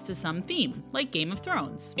relates to some theme, like Game of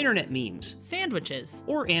Thrones, Internet memes, sandwiches.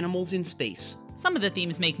 or animals in space. Some of the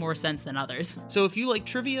themes make more sense than others. So if you like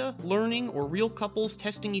trivia, learning, or real couples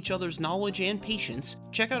testing each other's knowledge and patience,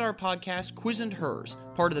 check out our podcast, Quiz and Hers,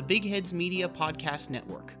 part of the Big Heads Media Podcast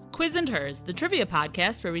Network. Quiz and Hers, the trivia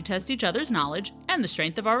podcast where we test each other's knowledge and the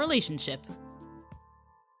strength of our relationship.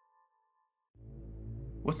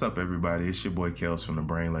 What's up, everybody? It's your boy Kels from the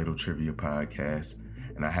Brain Ladle Trivia Podcast,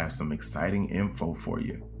 and I have some exciting info for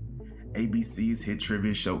you. ABC's hit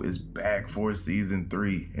trivia show is back for season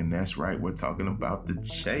 3, and that's right, we're talking about The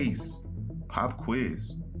Chase Pop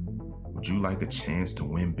Quiz. Would you like a chance to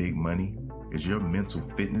win big money? Is your mental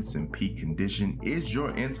fitness in peak condition? Is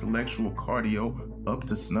your intellectual cardio up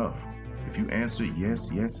to snuff? If you answer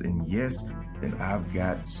yes, yes, and yes, then I've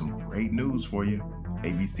got some great news for you.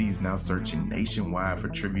 ABC is now searching nationwide for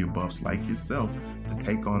trivia buffs like yourself to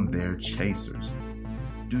take on their chasers.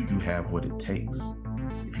 Do you have what it takes?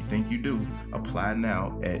 If you think you do, apply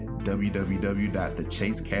now at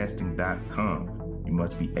www.thechasecasting.com. You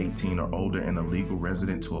must be 18 or older and a legal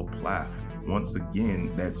resident to apply. Once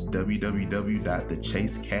again, that's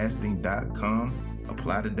www.thechasecasting.com.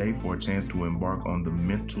 Apply today for a chance to embark on the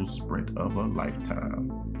mental sprint of a lifetime.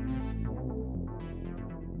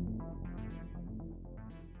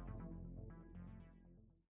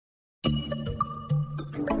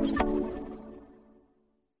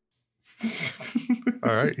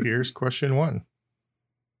 All right, here's question 1.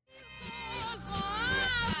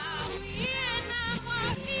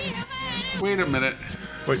 Wait a minute.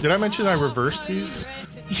 Wait, did I mention I reversed these?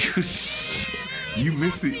 You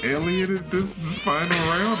Missy Elliott at this final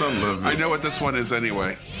round? I love it. I know what this one is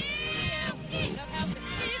anyway.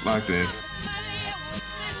 Locked in.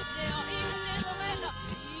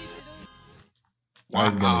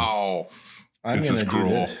 Wow. This is cruel.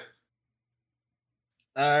 This.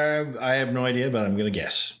 I have no idea, but I'm going to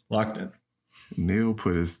guess. Locked in. Neil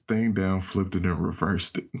put his thing down, flipped it, and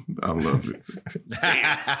reversed it. I love it.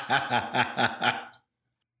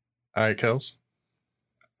 All right, Kels.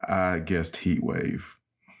 I guessed Heat Wave.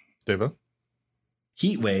 Devo.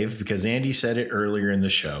 Heat Wave, because Andy said it earlier in the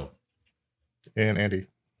show. And Andy.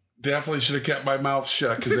 Definitely should have kept my mouth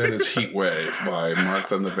shut because that is Heat Wave by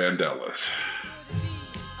Martha and the Vandellas.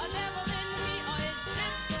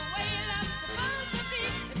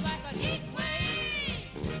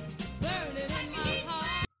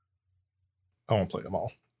 I won't play them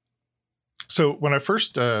all. So when I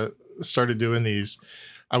first started doing these,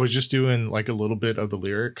 I was just doing like a little bit of the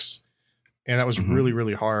lyrics, and that was really,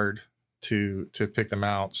 really hard to pick them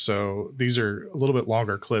out. So these are a little bit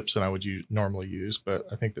longer clips than I would normally use, but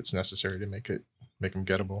I think that's necessary to make them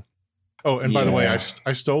gettable. Oh, and by the way,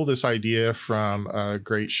 I stole this idea from a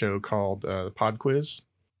great show called the Pod Quiz.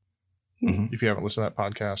 If you haven't listened to that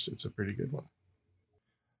podcast, it's a pretty good one.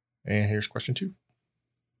 And here's question 2.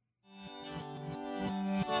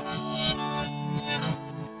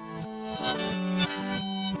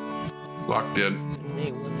 Locked in.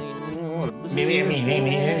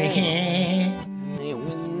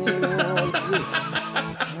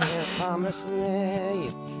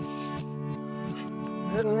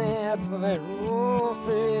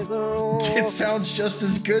 It sounds just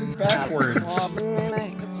as good backwards. Locked in?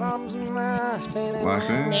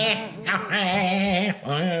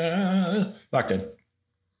 Locked in.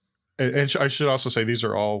 And I should also say these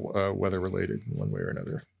are all weather related in one way or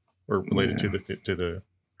another, or related to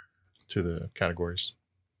the categories.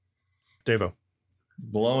 Devo.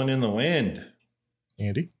 Blowing in the wind.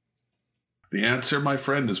 Andy. The answer, my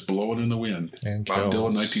friend, is Blowing in the Wind. And Bob Kels.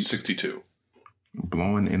 Dylan, 1962.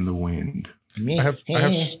 Blowing in the Wind. I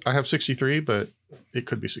have 63, but it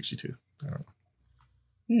could be 62. I don't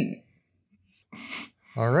know.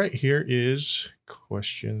 All right, here is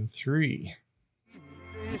question 3.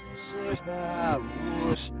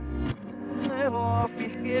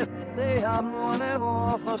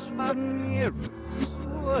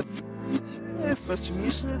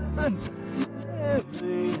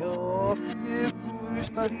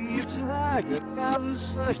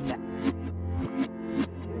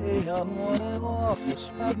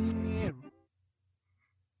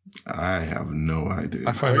 I have no idea.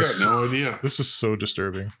 I find this, no idea. This is so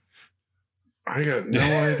disturbing. I got no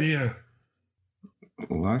idea.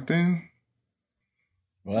 Locked in?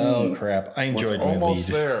 Well, crap. I enjoyed my almost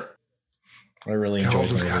lead. there. I really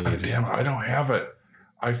enjoyed my God lead. damn it, I don't have it.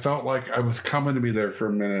 I felt like I was coming to me there for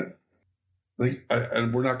a minute.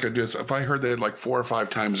 And we're not going to do this. If I heard that like 4 or 5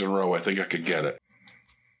 times in a row, I think I could get it.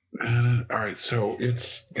 All right, so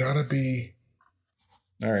it's got to be...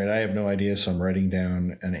 All right, I have no idea, so I'm writing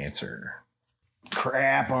down an answer.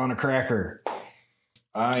 Crap on a cracker.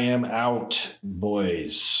 I am out,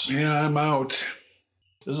 boys. Yeah, I'm out.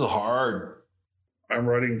 This is hard. I'm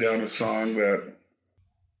writing down a song that...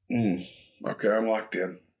 Okay, I'm locked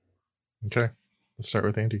in. Okay, let's start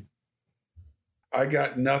with Andy. I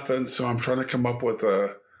got nothing, so I'm trying to come up with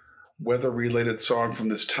weather-related song from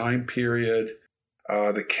this time period.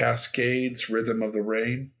 The Cascades, Rhythm of the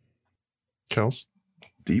Rain. Kels?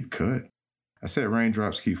 Deep cut. I said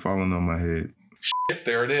raindrops keep falling on my head. Shit,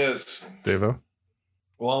 there it is. Devo?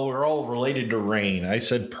 Well, we're all related to rain. I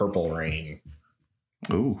said Purple Rain.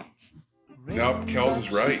 Ooh. Nope, Kels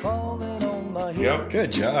is right. Yep.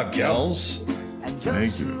 Good job, Kels.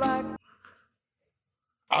 Thank you.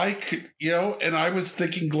 I could, and I was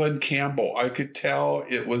thinking Glenn Campbell. I could tell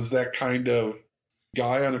it was that kind of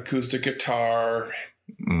guy on acoustic guitar,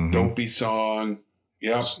 dopey song.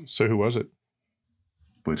 Yep. So who was it?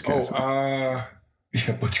 Butch Cassidy.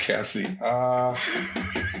 Butch Cassidy.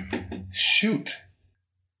 Shoot.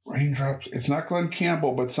 Raindrops. It's not Glenn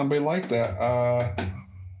Campbell, but somebody like that.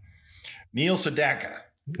 Neil Sedaka.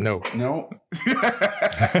 No.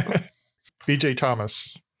 BJ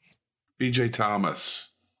Thomas. BJ Thomas.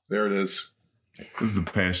 There it is. This is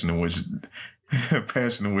the passion in which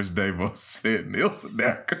Davo said Neil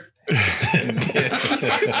Sedaka.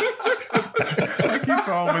 like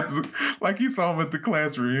he saw him at the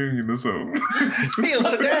class reunion or something. Neil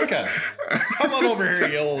Sedaka. Come on over here,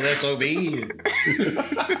 you old SOB.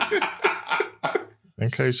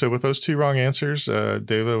 Okay, so with those two wrong answers,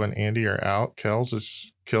 Devo and Andy are out. Kels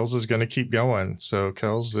is going to keep going. So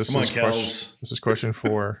Kels, this is question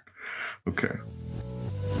 4. Okay.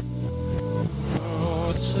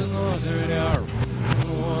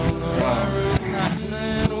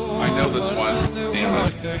 I know this one. Damn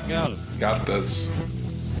it. Got this.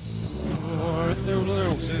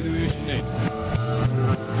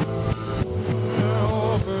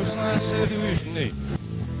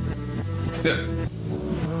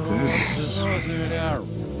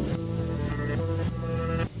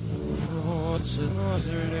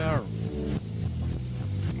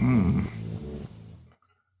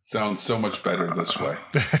 Sounds so much better this way.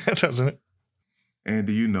 Doesn't it?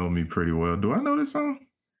 Andy, you know me pretty well. Do I know this song?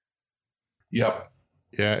 Yep.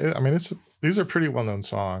 Yeah, these are pretty well-known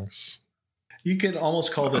songs. You could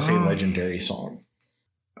almost call this a legendary song.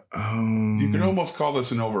 You could almost call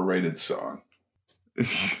this an overrated song.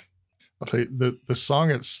 I'll tell you, the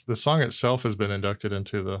song itself has been inducted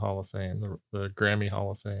into the Hall of Fame, the Grammy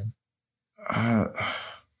Hall of Fame.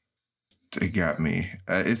 It got me.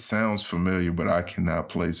 It sounds familiar, but I cannot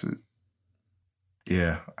place it.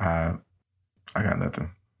 Yeah, I got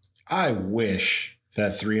nothing. I wish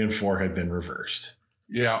that 3 and 4 had been reversed.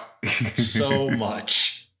 Yeah. So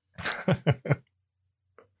much.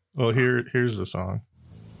 Well, here's the song.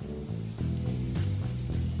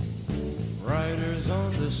 Riders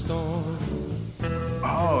on the storm.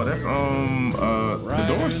 Oh, that's The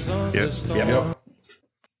Doors. Yep.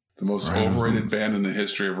 The most overrated band in the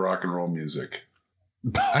history of rock and roll music.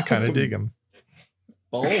 I kind of dig them.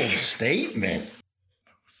 Bold statement.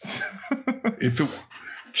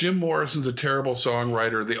 Jim Morrison's a terrible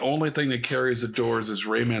songwriter. The only thing that carries the Doors is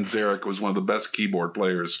Ray Manzarek was one of the best keyboard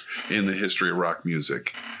players in the history of rock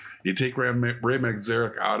music. You take Ray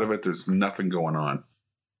Manzarek out of it, there's nothing going on.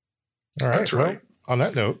 All right. That's right. Well, on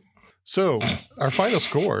that note, so our final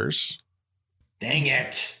scores. Dang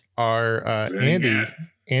it. Are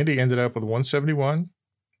Andy ended up with 171,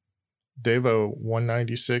 Devo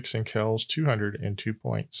 196, and Kels 202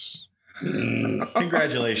 points.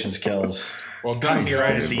 Congratulations, Kels. Well done. Caught me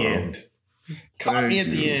right at the end. Caught me at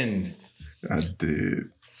the end. I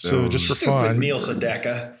did. So just for fun, Neil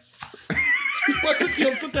Sedaka. What's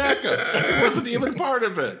Neil Sedaka? It wasn't even part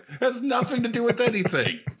of it. It has nothing to do with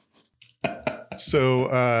anything. So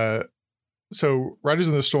Riders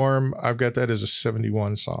in the Storm, I've got that as a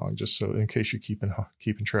 71 song, just so in case you're keeping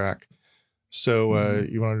track. So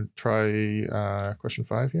you want to try question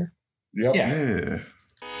 5 here? Yep. Yeah.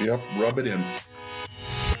 Yep. Rub it in.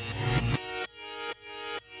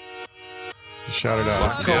 Shout it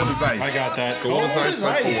out. Cold as ice. I got that. Cold as ice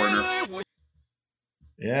by Foreigner.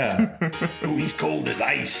 Yeah. Ooh, he's cold as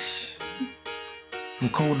ice. I'm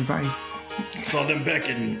cold as ice. Saw them back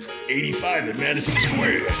in 85 at Madison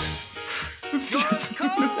Square.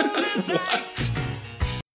 What?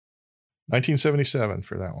 1977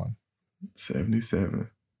 for that one. 77.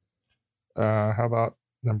 How about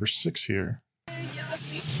number 6 here?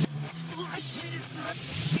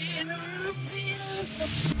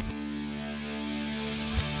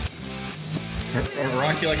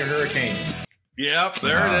 Rock You Like a Hurricane. Yep,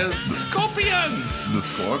 there it is. The Scorpions. The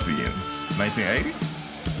Scorpions. 1980?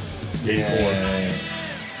 Yeah.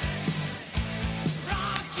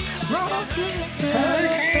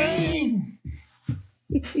 Hurricane.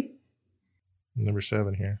 Number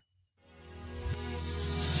 7 here.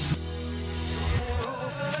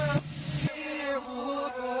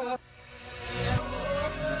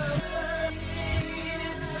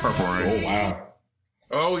 Purple Rain. Oh, wow.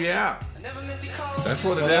 Oh yeah, that's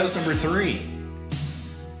what it Well, that was is. number 3.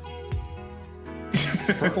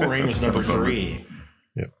 Purple Rain was number 3.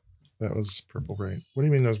 That was Purple Rain. What do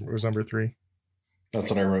you mean that was number 3? That's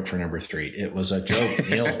what I wrote for number 3. It was a joke,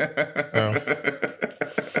 Neil.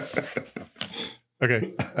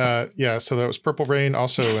 Okay. Yeah, so that was Purple Rain,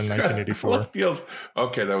 also in 1984.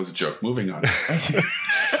 Okay, that was a joke. Moving on.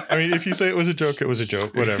 I mean, if you say it was a joke, it was a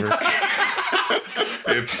joke. Whatever.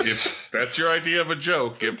 if that's your idea of a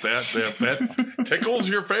joke, if that tickles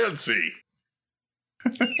your fancy.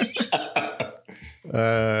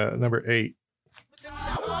 Number 8.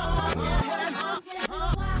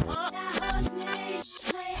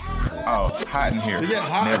 Oh, Hot in Here. We got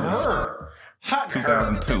Hot in Never. Her. Hot in Her.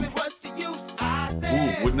 2002.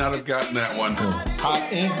 Ooh, would not have gotten that one.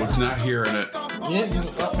 Hot in Was not hearing it.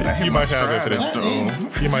 Yeah. You might have it if it Stride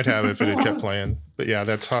had, you might have it if it had kept playing. But yeah,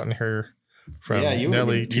 that's Hot in Her from Yeah, you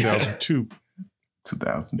Nelly, would've been- 2002.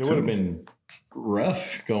 2002. It would have been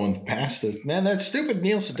rough going past this. Man, that stupid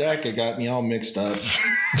Neil Sedaka got me all mixed up.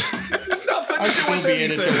 Nothing I'd to do still with be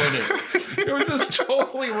in it to anything. win it. It was just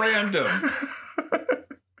totally random.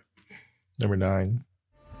 Number 9.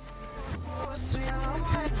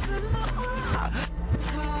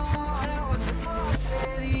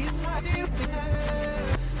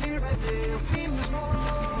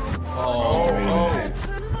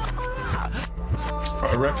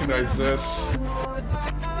 I recognize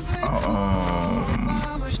this.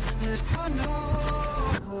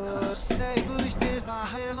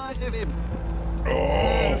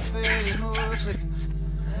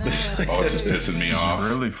 This is pissing This me is off.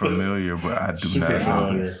 really familiar, but I do Super not know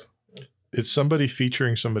familiar. this. It's somebody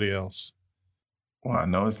featuring somebody else. Well, I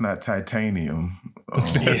know it's not Titanium.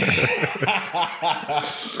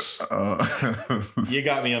 You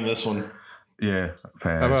got me on this one. Yeah,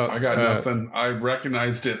 pass. How about- I got nothing. I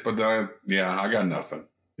recognized it, but I got nothing.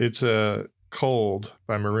 It's Cold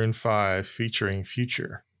by Maroon 5 featuring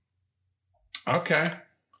Future. Okay,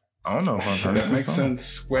 I don't know if I've heard that this makes song.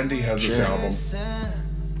 sense. Wendy has this album.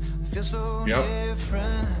 Yep.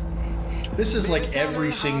 This is like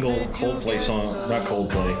every single Coldplay song. Not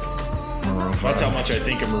Coldplay. Maroon That's 5. how much I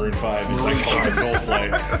think of Maroon 5. Is like called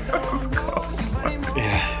Coldplay. It's called-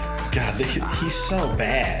 Yeah. God, he's so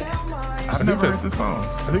bad. I've never heard this song.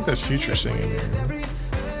 I think that's Future singing.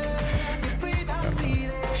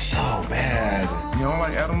 So bad. You don't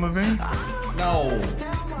like Adam Levine? No.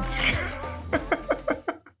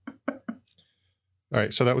 All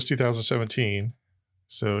right, so that was 2017.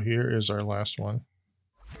 So here is our last one.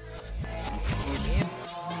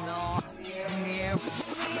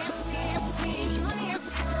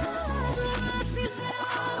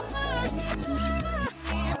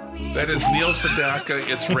 That is Neil Sedaka.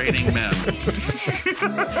 It's Raining Men.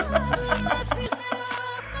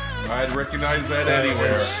 I'd recognize that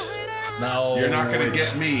anywhere. No. You're not going to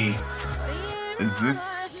it's- get me. Is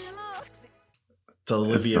this It's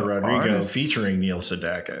Olivia the Rodrigo artist. featuring Neil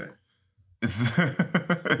Sedaka. is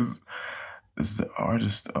the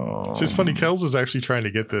artist? Oh, So it's funny, Kels is actually trying to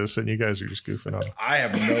get this, and you guys are just goofing on. I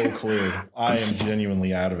have no clue. I am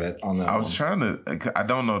genuinely out of it on that I was one. trying to. I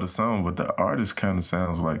don't know the song, but the artist kind of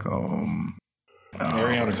sounds like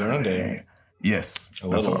Ariana Grande. man. Yes, A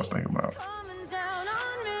that's little. what I was thinking about.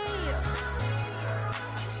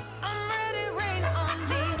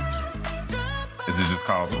 Is it just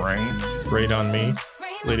called Rain? Rain on Me,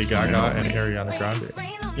 Lady Gaga, and Ariana Grande.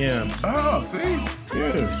 Yeah. Oh, see,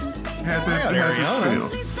 yeah, had that, got had Ariana.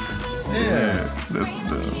 that feel. Yeah, that's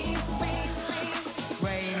the.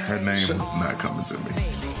 Her name is not coming to me.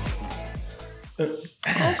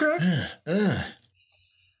 Okay.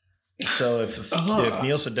 So if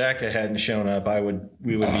Neil Sedaka hadn't shown up, we would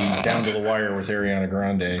be down to the wire with Ariana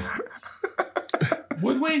Grande.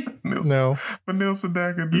 Would we? No, But Neil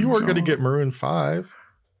Sedaka. you didn't were going to show get up. Maroon 5.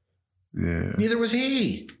 Yeah. Neither was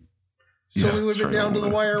he. So Yeah, we would have been straight down to the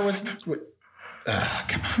over. wire with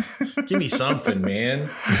come on. Give me something, man.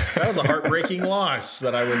 That was a heartbreaking loss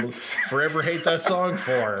that I would forever hate that song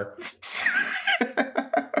for.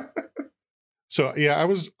 So yeah,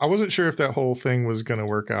 I wasn't sure if that whole thing was going to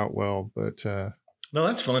work out well, but No,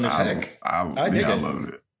 that's fun as heck. I dig I it. love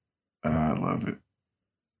it. I love it.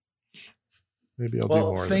 maybe I'll do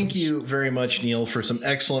Well, more. thank of those. you very much, Neil, for some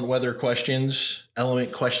excellent weather questions,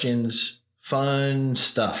 element questions, fun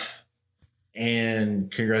stuff. And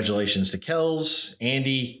congratulations to Kels.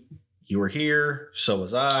 Andy, you were here. So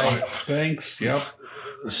was I. Thanks. Yep.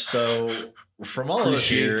 So from all of us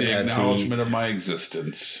Appreciate here the at acknowledgement the, of my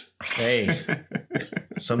existence. hey,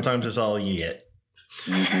 sometimes it's all you get.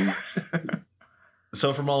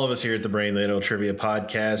 So from all of us here at the Brain Ladle Trivia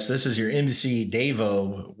Podcast, this is your MC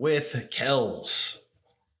Davo with Kells.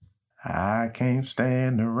 I can't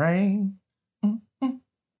stand the rain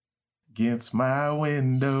against my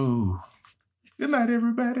window. Good night,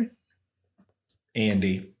 everybody.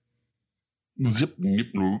 Andy. Zip, nip,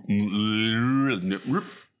 nip, nip, nip.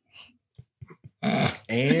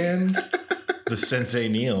 And the Sensei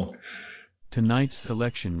Neil. Tonight's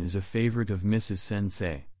selection is a favorite of Mrs.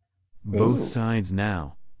 Sensei. Both Sides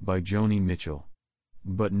Now, by Joni Mitchell.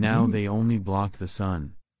 But now they only block the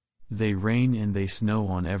sun. They rain and they snow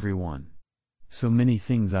on everyone. So many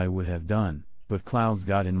things I would have done, but clouds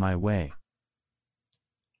got in my way.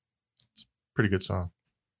 Pretty good song.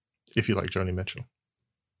 If you like Joni Mitchell.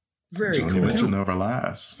 Very Joni cool. Mitchell never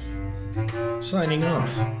lies. Signing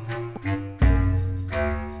off.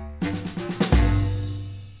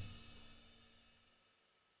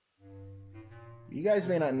 You guys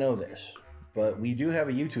may not know this, but we do have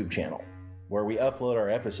a YouTube channel where we upload our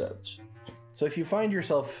episodes. So if you find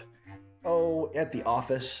yourself, at the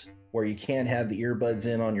office where you can't have the earbuds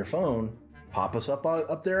in on your phone, pop us up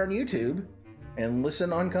there on YouTube and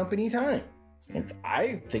listen on company time. And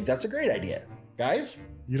I think that's a great idea. Guys?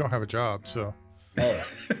 You don't have a job, so.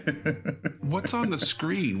 What's on the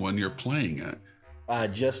screen when you're playing it?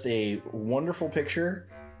 Just a wonderful picture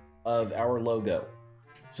of our logo.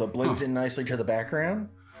 So it blends in nicely to the background.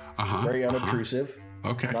 Very unobtrusive.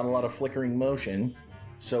 Okay. Not a lot of flickering motion.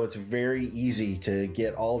 So it's very easy to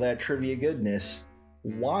get all that trivia goodness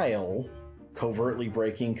while covertly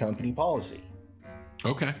breaking company policy.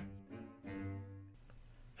 Okay.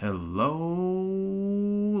 Hello,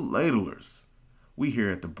 ladlers. We here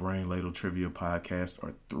at the Brain Ladle Trivia Podcast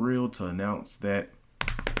are thrilled to announce that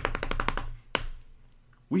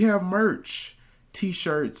we have merch.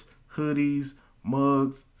 T-shirts, hoodies,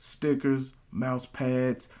 mugs, stickers, mouse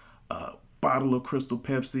pads, a bottle of Crystal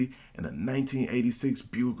Pepsi, and a 1986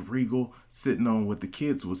 Buick Regal sitting on what the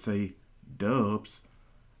kids would say, dubs.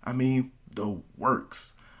 I mean, the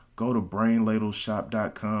works. Go to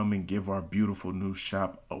brainladleshop.com and give our beautiful new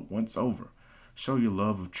shop a once over. Show your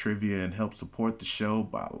love of trivia and help support the show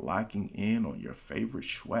by locking in on your favorite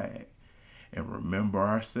swag. And remember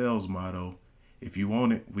our sales motto, if you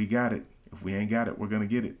want it, we got it. If we ain't got it, we're going to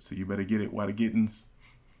get it. So you better get it while the getting's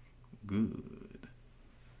good.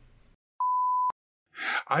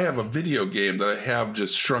 I have a video game that I have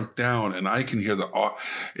just shrunk down, and I can hear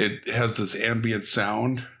it has this ambient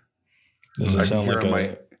sound. Does it sound like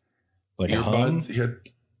a hum?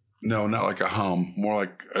 No, not like a hum. More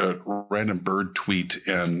like a random bird tweet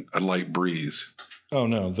and a light breeze. Oh,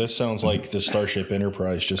 no. This sounds like the Starship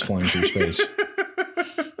Enterprise just flying through space.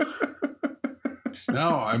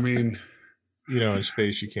 No, I mean... in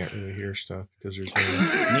space you can't really hear stuff because there's no...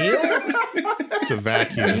 Neil? It's a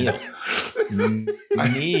vacuum.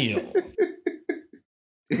 Neil.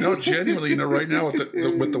 No, genuinely, right now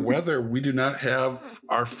with the weather, we do not have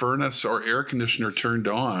our furnace or air conditioner turned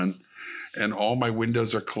on, and all my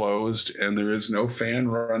windows are closed, and there is no fan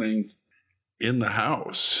running in the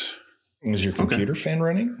house. Is your computer fan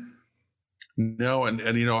running? No, and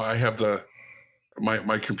I have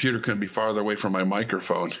my computer couldn't be farther away from my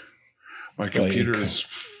microphone. My computer is...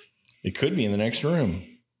 It could be in the next room.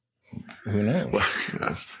 Who knows? Well,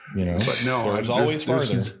 but no, it's always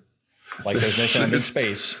farther. Like there's no sound in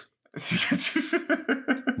space.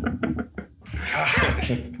 God.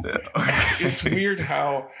 It's weird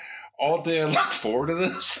how all day I look forward to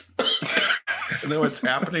this. And then when it's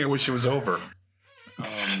happening, I wish it was over.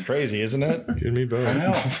 Crazy, isn't it? Give me both. I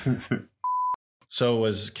know. So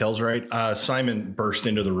was Kells right? Simon burst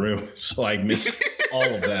into the room, so I missed all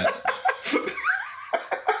of that.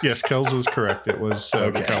 Yes, Kells was correct. It was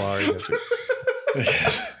the Kalahari Desert.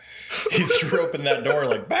 He threw open that door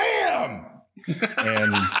like BAM!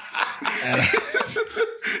 And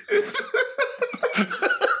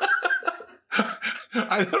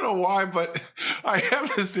I don't know why, but I have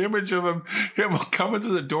this image of him coming to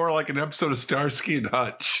the door like an episode of Starsky and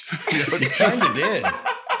Hutch. He kind of did.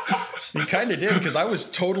 He kind of did, because I was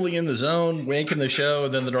totally in the zone, wanking the show,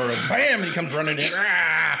 and then the door goes, BAM! And he comes running in.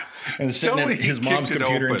 And sitting at his mom's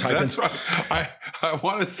computer and typing. That's why I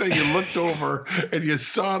want to say you looked over and you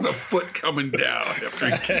saw the foot coming down after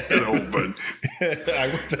he kicked it open.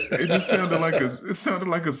 It just sounded like a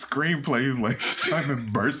screenplay. He was like,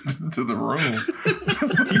 Simon burst into the room.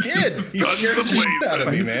 He did. He scared the shit out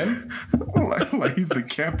of me, man. Like he's the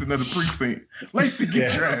captain of the precinct. Lacey,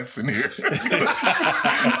 get your ass in here.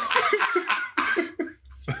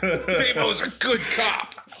 Davo's a good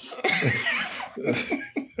cop.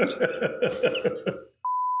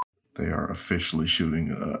 They are officially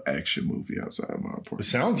shooting an action movie outside my It apartment.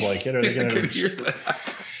 sounds like it. Are they going I can hear to? that.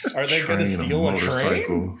 Are they going to steal a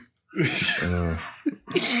train?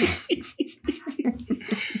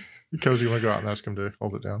 Cozy, you want to go out and ask him to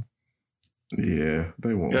hold it down? Yeah,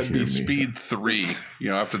 they won't That'd hear be me. Speed 3.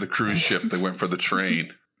 After the cruise ship, they went for the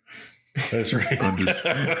train. That's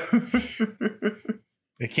right.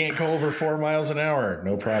 It can't go over 4 miles an hour.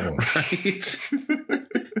 No problem. Right?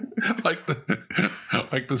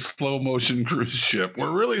 like the slow motion cruise ship.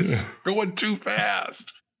 We're really going too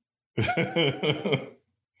fast.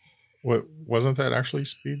 What wasn't that actually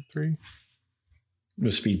Speed 3?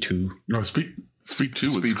 The Speed 2. No, Speed 2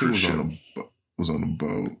 was Speed 2 cruise ship. was on a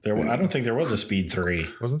boat. I don't think there was a Speed 3.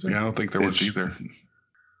 Wasn't there? Yeah, I don't think there was either.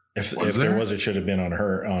 If Was there there? was, it should have been on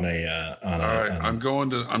her on a. All right, I'm going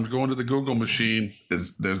to the Google machine.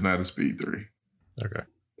 There's not a Speed 3. Okay.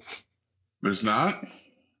 There's not.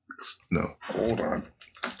 No. Hold on.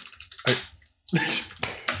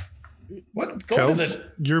 What? Go to Kels,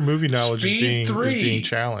 the your movie knowledge is Speed being 3.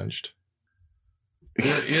 challenged.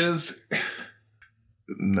 There is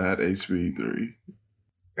Not a Speed 3.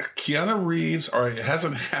 Keanu Reeves. All right, it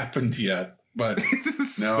hasn't happened yet, but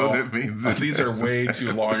So that means it these are hasn't way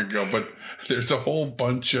too long ago. But there's a whole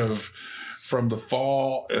bunch of from the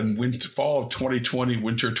fall of 2020,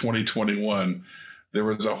 winter 2021. There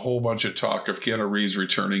was a whole bunch of talk of Keanu Reeves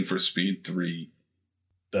returning for Speed 3,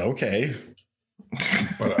 Okay.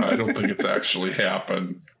 but I don't think it's actually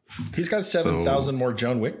happened. He's got 7,000 more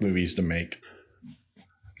John Wick movies to make.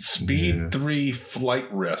 Speed 3 Flight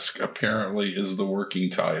Risk apparently is the working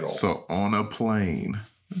title. So on a plane.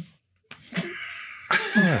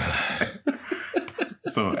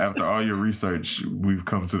 So after all your research, we've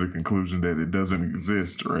come to the conclusion that it doesn't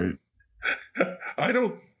exist, right? I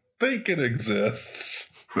don't think it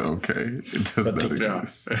exists. Okay. It does not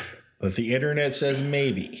exist. But the internet says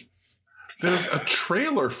maybe. There's a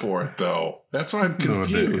trailer for it, though. That's why I'm No,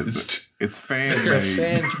 confused. it's fan It's a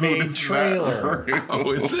fan-made trailer.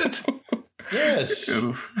 Oh, is it? Yes.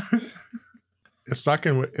 It's not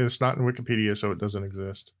in Wikipedia, so it doesn't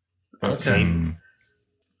exist. Okay.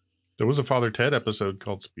 There was a Father Ted episode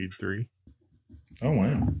called Speed 3. Oh,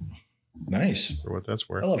 wow. Nice. For what that's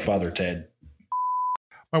worth. I love Father Ted.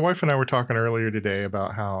 My wife and I were talking earlier today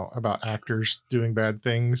about actors doing bad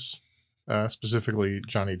things, specifically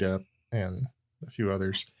Johnny Depp and a few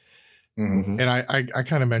others. Mm-hmm. And I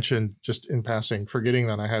kind of mentioned just in passing, forgetting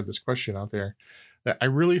that I had this question out there, that I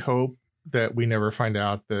really hope that we never find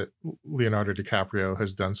out that Leonardo DiCaprio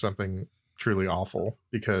has done something truly awful,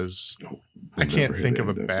 because I can't think of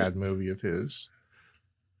a bad movie of his.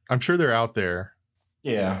 I'm sure they're out there.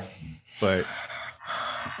 Yeah. But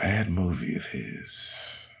bad movie of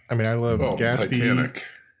his. I mean, I love Gatsby. Titanic.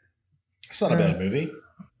 It's not a bad movie.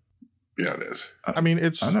 Yeah, it is. I mean,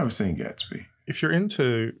 I've never seen Gatsby. If you're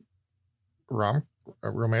into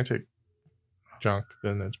romantic junk,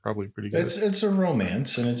 then it's probably pretty good. It's a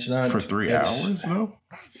romance, and it's not for 3 hours though.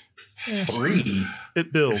 3.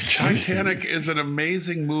 It builds. Titanic is an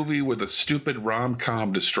amazing movie with a stupid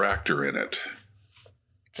rom-com distractor in it.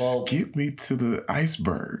 Well, Get me to the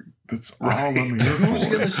iceberg. That's all I'm here Who's for.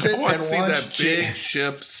 going to sit I want and to see watch that big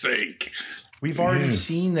ship sink. We've already Yes.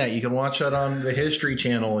 seen that. You can watch that on the History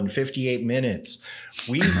Channel in 58 minutes.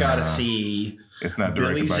 We've got to see. It's not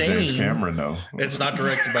directed Billy by James Zane. Cameron, though. It's not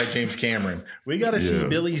directed by James Cameron. We got to see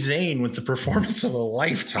Billy Zane with the performance of a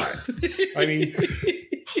lifetime. I mean,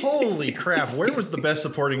 holy crap! Where was the best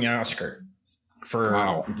supporting Oscar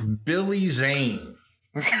for Billy Zane?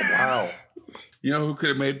 Wow. You know who could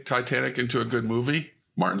have made Titanic into a good movie?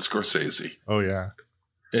 Martin Scorsese. Oh, yeah.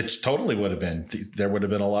 It totally would have been. There would have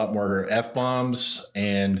been a lot more F-bombs,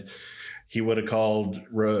 and he would have called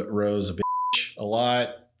Rose a bitch a lot.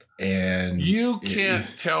 And you can't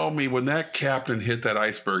tell me when that captain hit that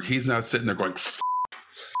iceberg, he's not sitting there going,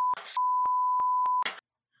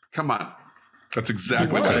 come on. That's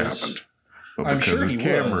exactly what happened. But I'm because sure it's he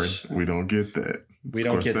Cameron, was. we don't get that. We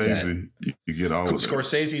don't get that. You get all of it.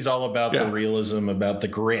 Scorsese's all about the realism, about the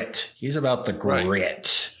grit. He's about the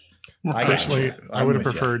grit. Personally, I would have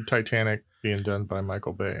preferred Titanic being done by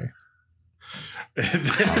Michael Bay.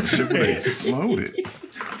 How the ship would have exploded.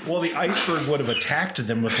 Well, the iceberg would have attacked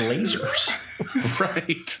them with lasers.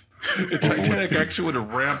 Right. The Titanic actually would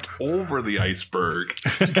have ramped over the iceberg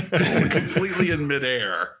completely in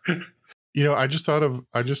midair. You know, I just thought of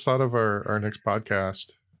our next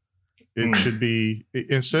podcast. It should be,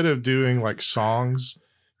 instead of doing like songs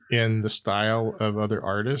in the style of other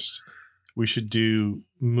artists, we should do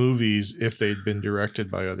movies if they'd been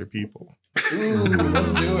directed by other people. Ooh,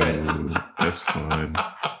 let's do it. That's fun.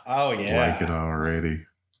 Oh, yeah. Like it already.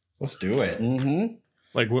 Let's do it. Mm-hmm.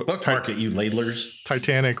 Like what? Bookmark it, you ladlers.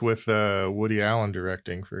 Titanic with Woody Allen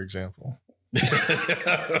directing, for example.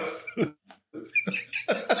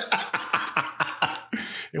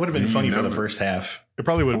 It would have been funny for the first half. It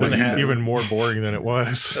probably would have been even more boring than it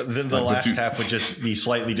was. Then the last half would just be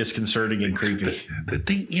slightly disconcerting and creepy. The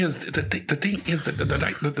thing is that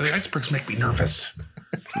the icebergs make me nervous.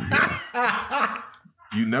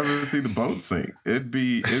 You never see the boat sink.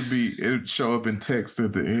 It'd show up in text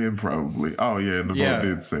at the end probably. Oh yeah, and the boat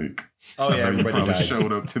did sink. Oh yeah, you probably died.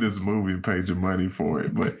 showed up to this movie and paid your money for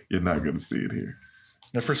it, but you're not going to see it here.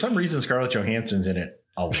 Now, for some reason, Scarlett Johansson's in it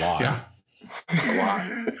a lot. Yeah. A lot.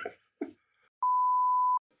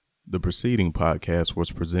 The preceding podcast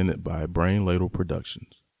was presented by Brain Ladle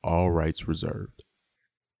Productions. All rights reserved.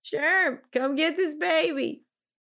 Sure, come get this baby.